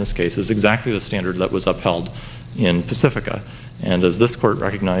applied in this case, is exactly the standard that was upheld in Pacifica. And as this court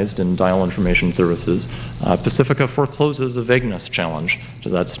recognized in Dial Information Services, Pacifica forecloses a vagueness challenge to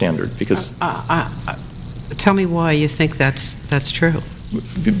that standard, because... Tell me why you think that's true.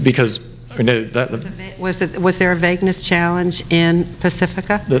 Because... I mean, was there a vagueness challenge in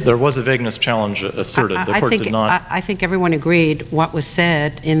Pacifica? There was a vagueness challenge asserted. The court did not. I think everyone agreed what was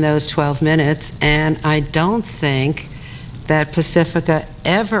said in those 12 minutes, and I don't think that Pacifica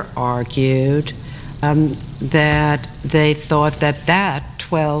ever argued that they thought that that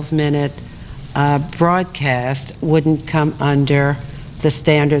 12-minute broadcast wouldn't come under the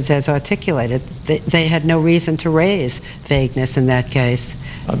standards as articulated. They had no reason to raise vagueness in that case.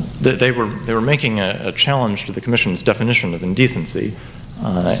 They were making a challenge to the Commission's definition of indecency,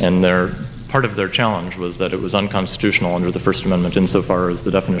 and part of their challenge was that it was unconstitutional under the First Amendment insofar as the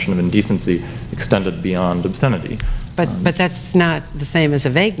definition of indecency extended beyond obscenity. But that's not the same as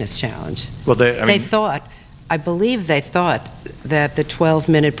a vagueness challenge. Well, I believe they thought that the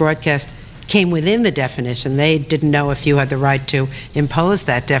 12-minute broadcast came within the definition. They didn't know if you had the right to impose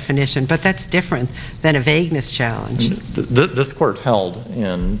that definition, but that's different than a vagueness challenge. This court held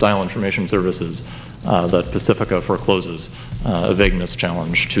in Dial Information Services that Pacifica forecloses a vagueness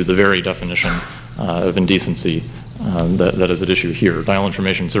challenge to the very definition of indecency that is at issue here. Dial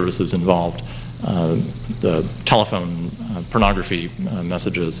Information Services involved the telephone pornography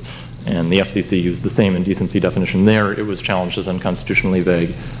messages, and the FCC used the same indecency definition there. It was challenged as unconstitutionally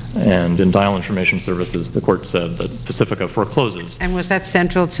vague, and in Dial Information Services, the court said that Pacifica forecloses. And was that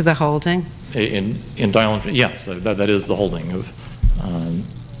central to the holding? In Dial, yes, that is the holding of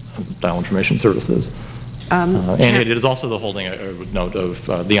Dial Information Services. And it is also the holding, I would note,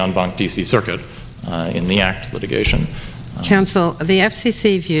 of the en banc DC Circuit in the Act litigation. Counsel, the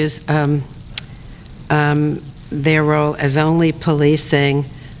FCC views their role as only policing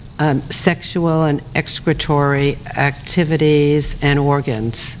sexual and excretory activities and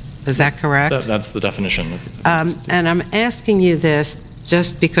organs. Is that correct? That's the definition. And I'm asking you this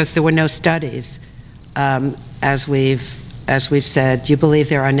just because there were no studies. As we've said, you believe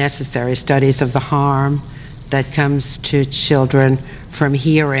there are necessary studies of the harm that comes to children from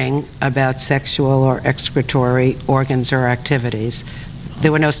hearing about sexual or excretory organs or activities.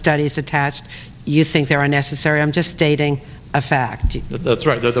 There were no studies attached. You think there are necessary. I'm just stating a fact. That's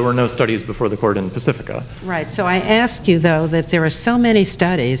right. There were no studies before the court in Pacifica. Right. So I ask you, though, that there are so many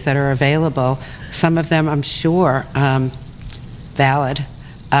studies that are available, some of them, I'm sure, valid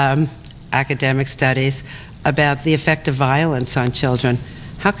academic studies about the effect of violence on children.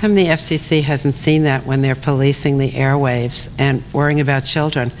 How come the FCC hasn't seen that when they're policing the airwaves and worrying about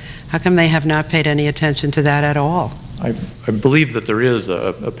children? How come they have not paid any attention to that at all? I believe that there is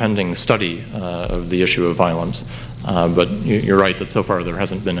a pending study of the issue of violence, but you're right that so far there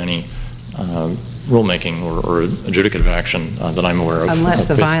hasn't been any rulemaking or adjudicative action that I'm aware of. Unless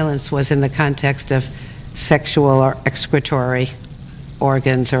the violence was in the context of sexual or excretory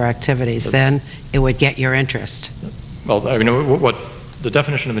organs or activities, then it would get your interest. Well, I mean, what the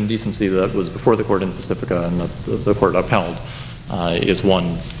definition of indecency that was before the court in Pacifica and that the court upheld is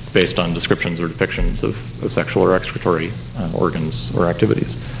one based on descriptions or depictions of sexual or excretory organs or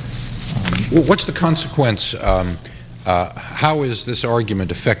activities. What's the consequence? How is this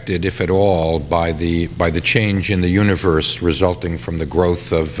argument affected, if at all, by the change in the universe resulting from the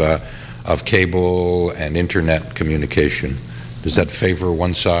growth of cable and internet communication? Does that favor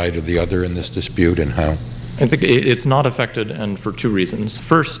one side or the other in this dispute, and how? I think it's not affected, and for two reasons.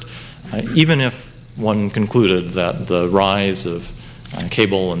 First, even if one concluded that the rise of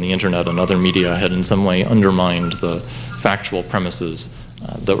cable and the internet and other media had in some way undermined the factual premises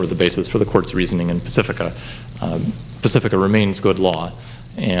that were the basis for the court's reasoning in Pacifica, Pacifica remains good law,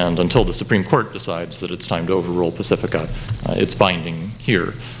 and until the Supreme Court decides that it's time to overrule Pacifica, it's binding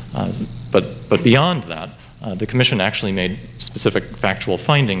here. But beyond that, the Commission actually made specific factual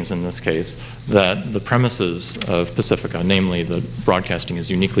findings in this case that the premises of Pacifica, namely that broadcasting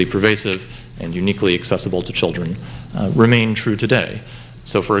is uniquely pervasive and uniquely accessible to children, remain true today.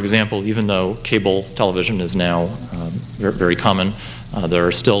 So, for example, even though cable television is now very common, there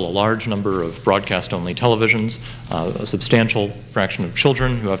are still a large number of broadcast-only televisions. A substantial fraction of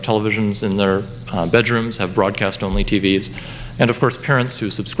children who have televisions in their bedrooms have broadcast-only TVs. And, of course, parents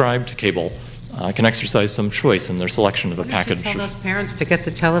who subscribe to cable can exercise some choice in their selection of a package. Why don't you tell those parents to get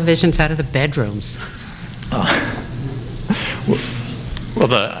the televisions out of the bedrooms? Well,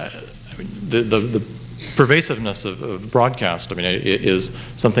 the pervasiveness of broadcast, I mean, it is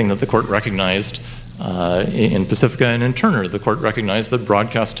something that the court recognized in Pacifica, and in Turner, the court recognized that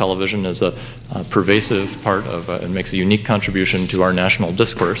broadcast television is a pervasive part of and makes a unique contribution to our national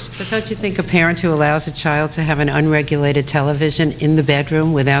discourse. But don't you think a parent who allows a child to have an unregulated television in the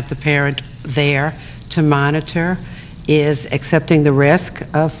bedroom without the parent there to monitor is accepting the risk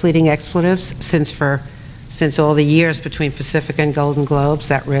of fleeting expletives, since all the years between Pacifica and Golden Globes,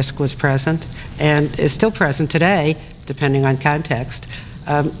 that risk was present and is still present today, depending on context.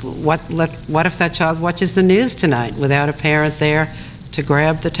 What if that child watches the news tonight without a parent there to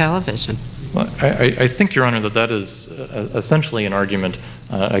grab the television? Well, I think, Your Honor, that is essentially an argument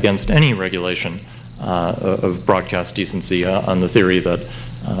against any regulation of broadcast decency on the theory that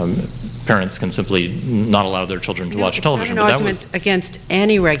parents can simply not allow their children to watch television. It's not an argument against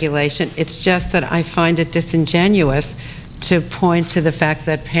any regulation. It's just that I find it disingenuous to point to the fact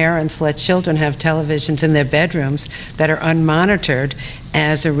that parents let children have televisions in their bedrooms that are unmonitored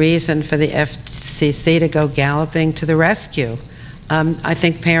as a reason for the FCC to go galloping to the rescue. I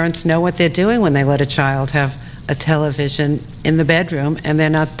think parents know what they're doing when they let a child have a television in the bedroom and they're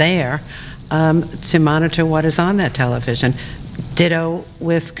not there to monitor what is on that television. Ditto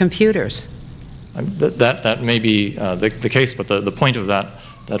with computers. That may be the case, but the point of that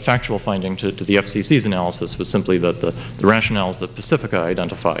factual finding to the FCC's analysis was simply that the rationales that Pacifica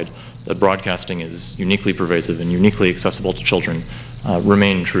identified, that broadcasting is uniquely pervasive and uniquely accessible to children,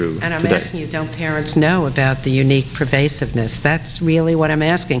 remain true And I'm today. asking you, don't parents know about the unique pervasiveness? That's really what I'm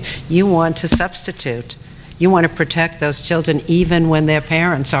asking. You want to substitute. You want to protect those children even when their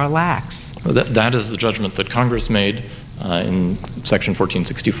parents are lax. That is the judgment that Congress made in Section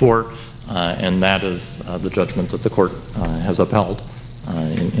 1464, and that is the judgment that the court has upheld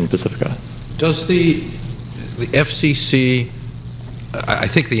in Pacifica. Does the FCC, I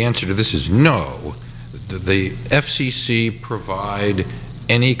think the answer to this is no. The FCC provide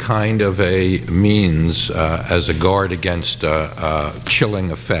any kind of a means as a guard against a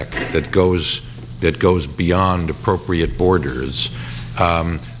chilling effect that goes beyond appropriate borders.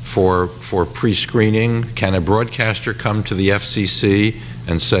 For pre-screening, can a broadcaster come to the FCC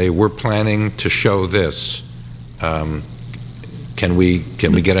and say, we're planning to show this? Can we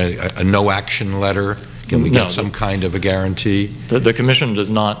get a no-action letter? Can we get some kind of a guarantee? The Commission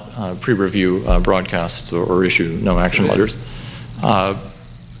does not pre-review broadcasts or issue no-action letters.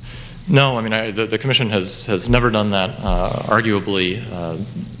 No, I mean, the Commission has never done that. Arguably,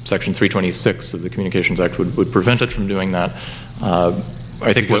 Section 326 of the Communications Act would prevent it from doing that.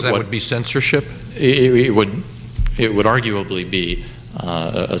 I think because that would be censorship? It would arguably be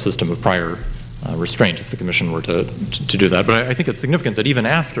a system of prior restraint if the Commission were to do that. But I think it's significant that even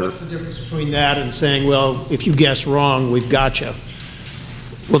after... What's the difference between that and saying, well, if you guess wrong, we've got you?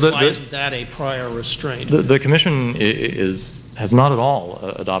 Well, why isn't that a prior restraint? The Commission has not at all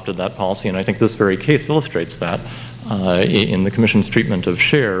adopted that policy, and I think this very case illustrates that. In the Commission's treatment of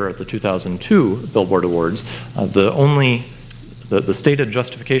Cher at the 2002 Billboard Awards, the stated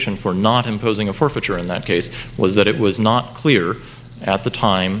justification for not imposing a forfeiture in that case was that it was not clear at the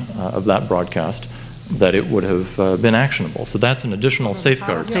time of that broadcast that it would have been actionable. So that's an additional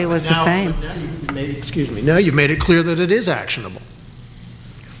safeguard. It was the same. Now you've made it clear that it is actionable.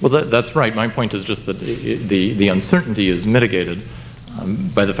 Well, that's right. My point is just that the uncertainty is mitigated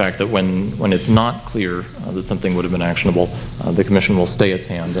by the fact that when it's not clear that something would have been actionable, the Commission will stay its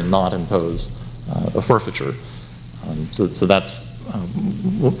hand and not impose a forfeiture. So that's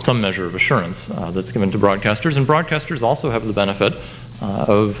some measure of assurance that's given to broadcasters. And broadcasters also have the benefit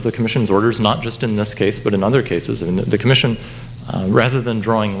of the Commission's orders, not just in this case, but in other cases. I mean, the Commission, rather than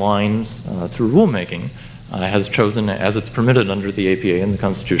drawing lines through rulemaking, has chosen, as it's permitted under the APA and the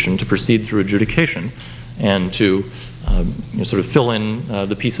Constitution, to proceed through adjudication and to sort of fill in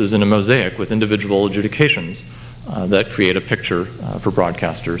the pieces in a mosaic with individual adjudications that create a picture for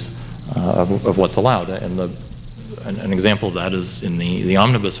broadcasters of what's allowed. And an example of that is in the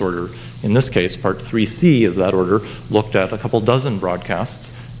omnibus order. In this case, Part 3C of that order looked at a couple dozen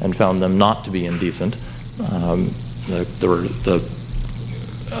broadcasts and found them not to be indecent. The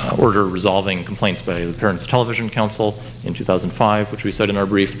order resolving complaints by the Parents Television Council in 2005, which we cite in our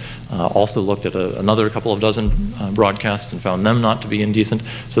brief, also looked at another couple of dozen broadcasts and found them not to be indecent.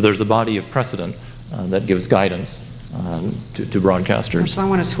 So there's a body of precedent that gives guidance to broadcasters. So I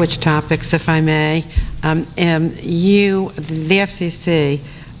want to switch topics, if I may. The FCC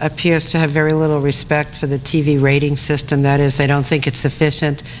appears to have very little respect for the TV rating system. That is, they don't think it's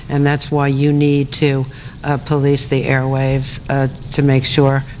sufficient, and that's why you need to police the airwaves to make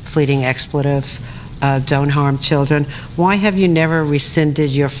sure fleeting expletives don't harm children. Why have you never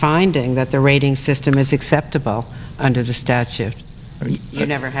rescinded your finding that the rating system is acceptable under the statute? You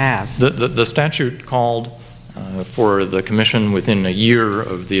never have. The statute called for the Commission within a year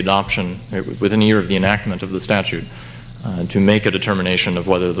of the adoption, within a year of the enactment of the statute, to make a determination of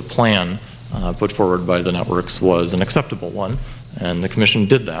whether the plan put forward by the networks was an acceptable one, and the Commission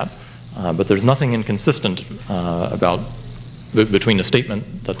did that. But there's nothing inconsistent between a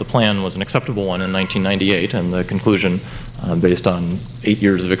statement that the plan was an acceptable one in 1998 and the conclusion, based on 8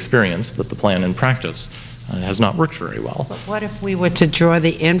 years of experience, that the plan in practice has not worked very well. But what if we were to draw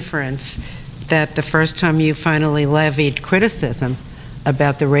the inference that the first time you finally levied criticism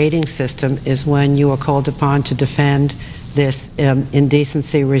about the rating system is when you were called upon to defend this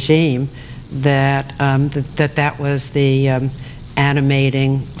indecency regime, that was the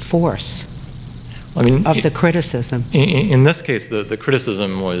animating force of the criticism? In this case, the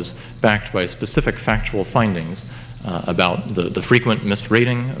criticism was backed by specific factual findings about the frequent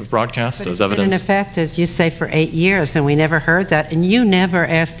misrating of broadcasts as evidence. But it's been in effect, as you say, for 8 years, and we never heard that. And you never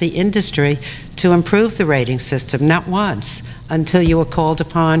asked the industry to improve the rating system, not once, until you were called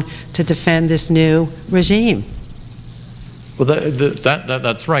upon to defend this new regime. Well,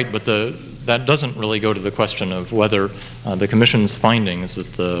 that's right, but that doesn't really go to the question of whether the Commission's findings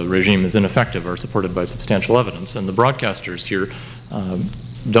that the regime is ineffective are supported by substantial evidence. And the broadcasters here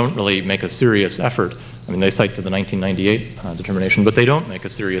don't really make a serious effort. I mean, they cite to the 1998 determination, but they don't make a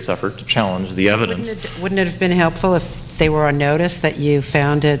serious effort to challenge the evidence. Wouldn't it have been helpful if they were on notice that you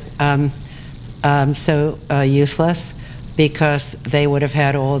found it so useless? Because they would have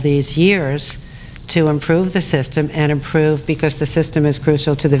had all these years to improve the system and improve, because the system is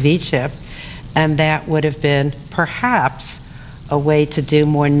crucial to the V-chip, and that would have been perhaps a way to do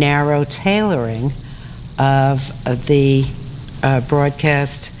more narrow tailoring of the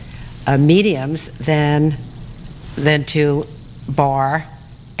broadcast mediums than to bar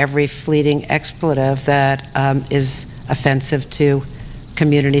every fleeting expletive that is offensive to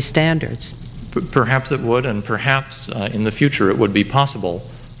community standards. Perhaps it would, and perhaps in the future it would be possible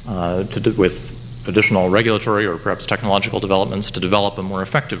to do with additional regulatory or perhaps technological developments to develop a more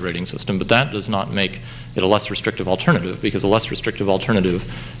effective rating system, but that does not make it a less restrictive alternative, because a less restrictive alternative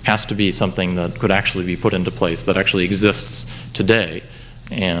has to be something that could actually be put into place, that actually exists today.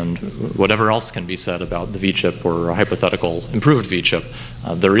 And whatever else can be said about the V-chip or a hypothetical improved V-chip,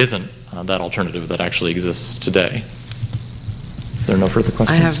 there isn't that alternative that actually exists today. If there are no further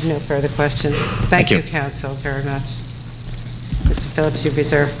questions? I have no further questions. Thank you, counsel, very much. Mr. Phillips, you've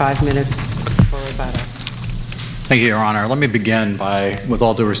reserved 5 minutes for rebuttal. Thank you, Your Honor. Let me begin by, with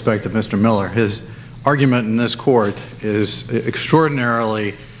all due respect to Mr. Miller, his argument in this court is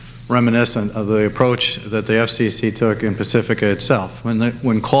extraordinarily reminiscent of the approach that the FCC took in Pacifica itself.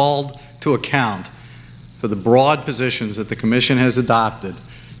 When called to account for the broad positions that the Commission has adopted,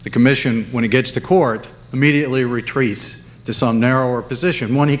 the Commission, when it gets to court, immediately retreats to some narrower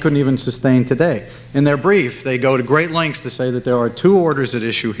position, one he couldn't even sustain today. In their brief, they go to great lengths to say that there are 2 orders at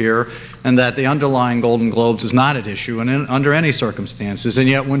issue here and that the underlying Golden Globes is not at issue under any circumstances. And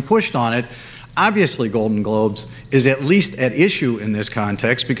yet, when pushed on it, obviously Golden Globes is at least at issue in this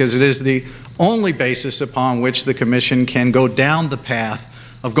context, because it is the only basis upon which the Commission can go down the path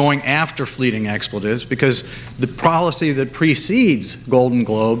of going after fleeting expletives, because the policy that precedes Golden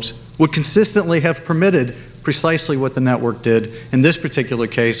Globes would consistently have permitted precisely what the network did in this particular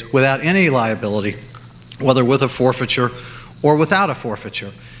case, without any liability, whether with a forfeiture or without a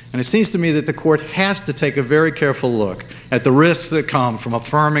forfeiture. And it seems to me that the court has to take a very careful look at the risks that come from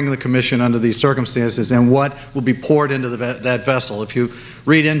affirming the Commission under these circumstances and what will be poured into that vessel. If you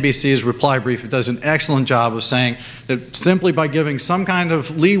read NBC's reply brief, it does an excellent job of saying that simply by giving some kind of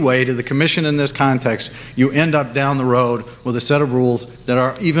leeway to the Commission in this context, you end up down the road with a set of rules that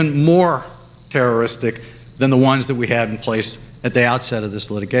are even more terroristic than the ones that we had in place at the outset of this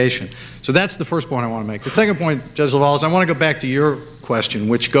litigation. So that's the first point I want to make. The second point, Judge LaValle, is I want to go back to your question,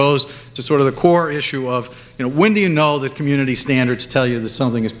 which goes to sort of the core issue of, when do you know that community standards tell you that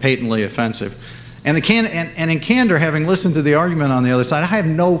something is patently offensive? And in candor, having listened to the argument on the other side, I have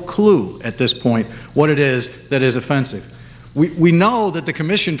no clue at this point what it is that is offensive. We know that the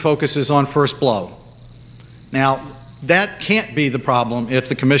Commission focuses on first blow. Now, that can't be the problem if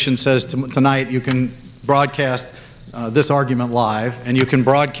the Commission says tonight you can broadcast this argument live, and you can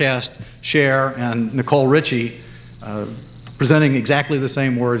broadcast Cher and Nicole Richie presenting exactly the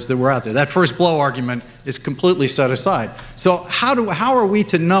same words that were out there. That first blow argument is completely set aside. So how are we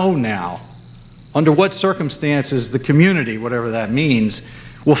to know now, under what circumstances the community, whatever that means,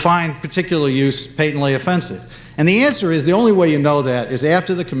 will find particular use patently offensive? And the answer is, the only way you know that is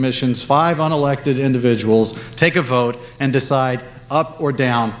after the Commission's 5 unelected individuals take a vote and decide up or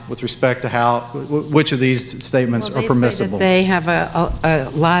down with respect to which of these statements are permissible. They have a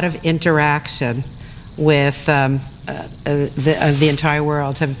lot of interaction with the entire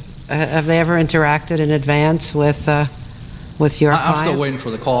world. Have they ever interacted in advance with your client? I'm still waiting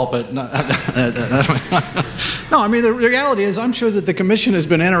for the call, but no, I mean, the reality is I'm sure that the Commission has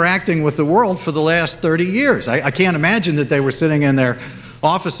been interacting with the world for the last 30 years. I can't imagine that they were sitting in their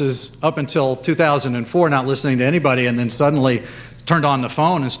offices up until 2004 not listening to anybody and then suddenly turned on the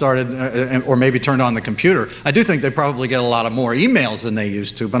phone and started, or maybe turned on the computer. I do think they probably get a lot of more emails than they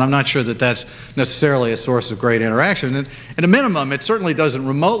used to, but I'm not sure that that's necessarily a source of great interaction. And at a minimum, it certainly doesn't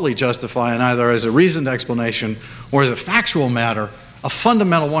remotely justify, and either as a reasoned explanation or as a factual matter, a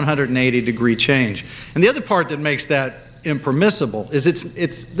fundamental 180-degree change. And the other part that makes that impermissible is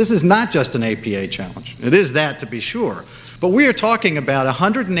this is not just an APA challenge. It is that, to be sure. But we are talking about a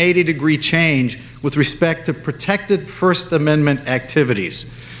 180-degree change with respect to protected First Amendment activities.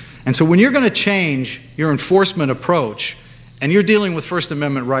 And so when you're going to change your enforcement approach and you're dealing with First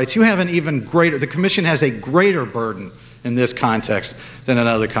Amendment rights, you have an even greater, the Commission has a greater burden in this context than in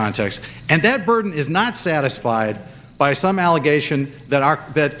other contexts. And that burden is not satisfied by some allegation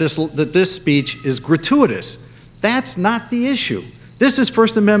that this speech is gratuitous. That's not the issue. This is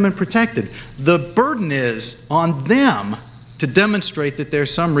First Amendment protected. The burden is on them to demonstrate that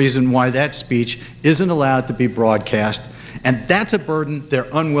there's some reason why that speech isn't allowed to be broadcast, and that's a burden they're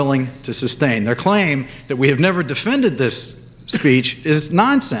unwilling to sustain. Their claim that we have never defended this speech is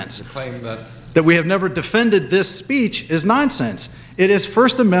nonsense. The claim that we have never defended this speech is nonsense. It is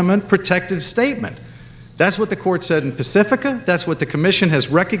First Amendment protected statement. That's what the court said in Pacifica. That's what the Commission has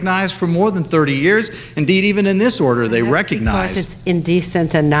recognized for more than 30 years. Indeed, even in this order, they recognize. Because it's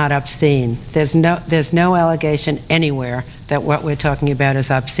indecent and not obscene. There's no allegation anywhere that what we're talking about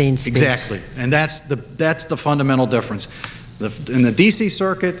is obscene speech. Exactly, and that's the fundamental difference. In the D.C.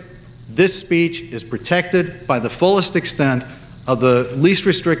 Circuit, this speech is protected by the fullest extent of the least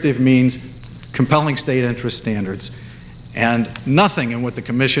restrictive means, compelling state interest standards. And nothing in what the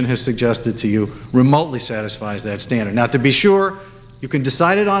Commission has suggested to you remotely satisfies that standard. Now, to be sure, you can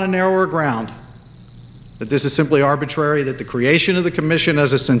decide it on a narrower ground, that this is simply arbitrary, that the creation of the Commission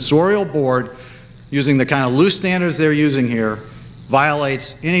as a censorial board, using the kind of loose standards they're using here,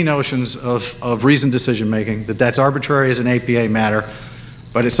 violates any notions of reasoned decision-making, that that's arbitrary as an APA matter.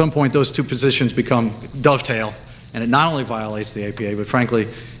 But at some point, those two positions become dovetail, and it not only violates the APA, but frankly,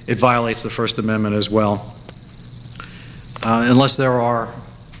 it violates the First Amendment as well. Unless there are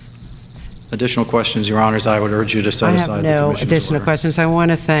additional questions, Your Honors, I would urge you to set aside the Commission's order. I have no additional questions. I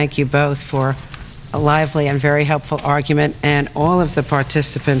want to thank you both for a lively and very helpful argument, and all of the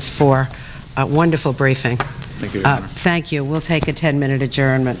participants for a wonderful briefing. Thank you, Your Honor. Thank you. We'll take a 10-minute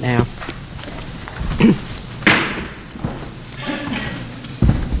adjournment now.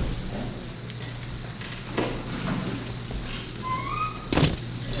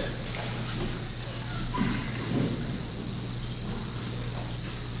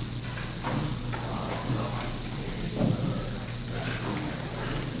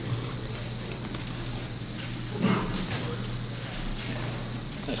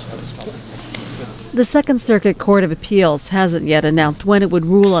 The Second Circuit Court of Appeals hasn't yet announced when it would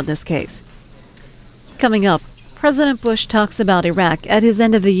rule on this case. Coming up, President Bush talks about Iraq at his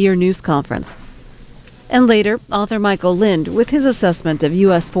end-of-the-year news conference. And later, author Michael Lind with his assessment of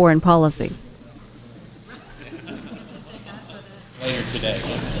U.S. foreign policy. Later today.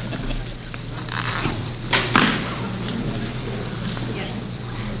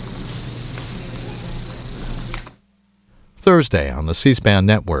 Thursday on the C-SPAN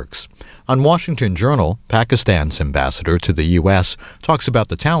networks. On Washington Journal, Pakistan's ambassador to the U.S. talks about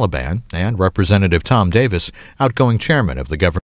the Taliban and Representative Tom Davis, outgoing chairman of the government.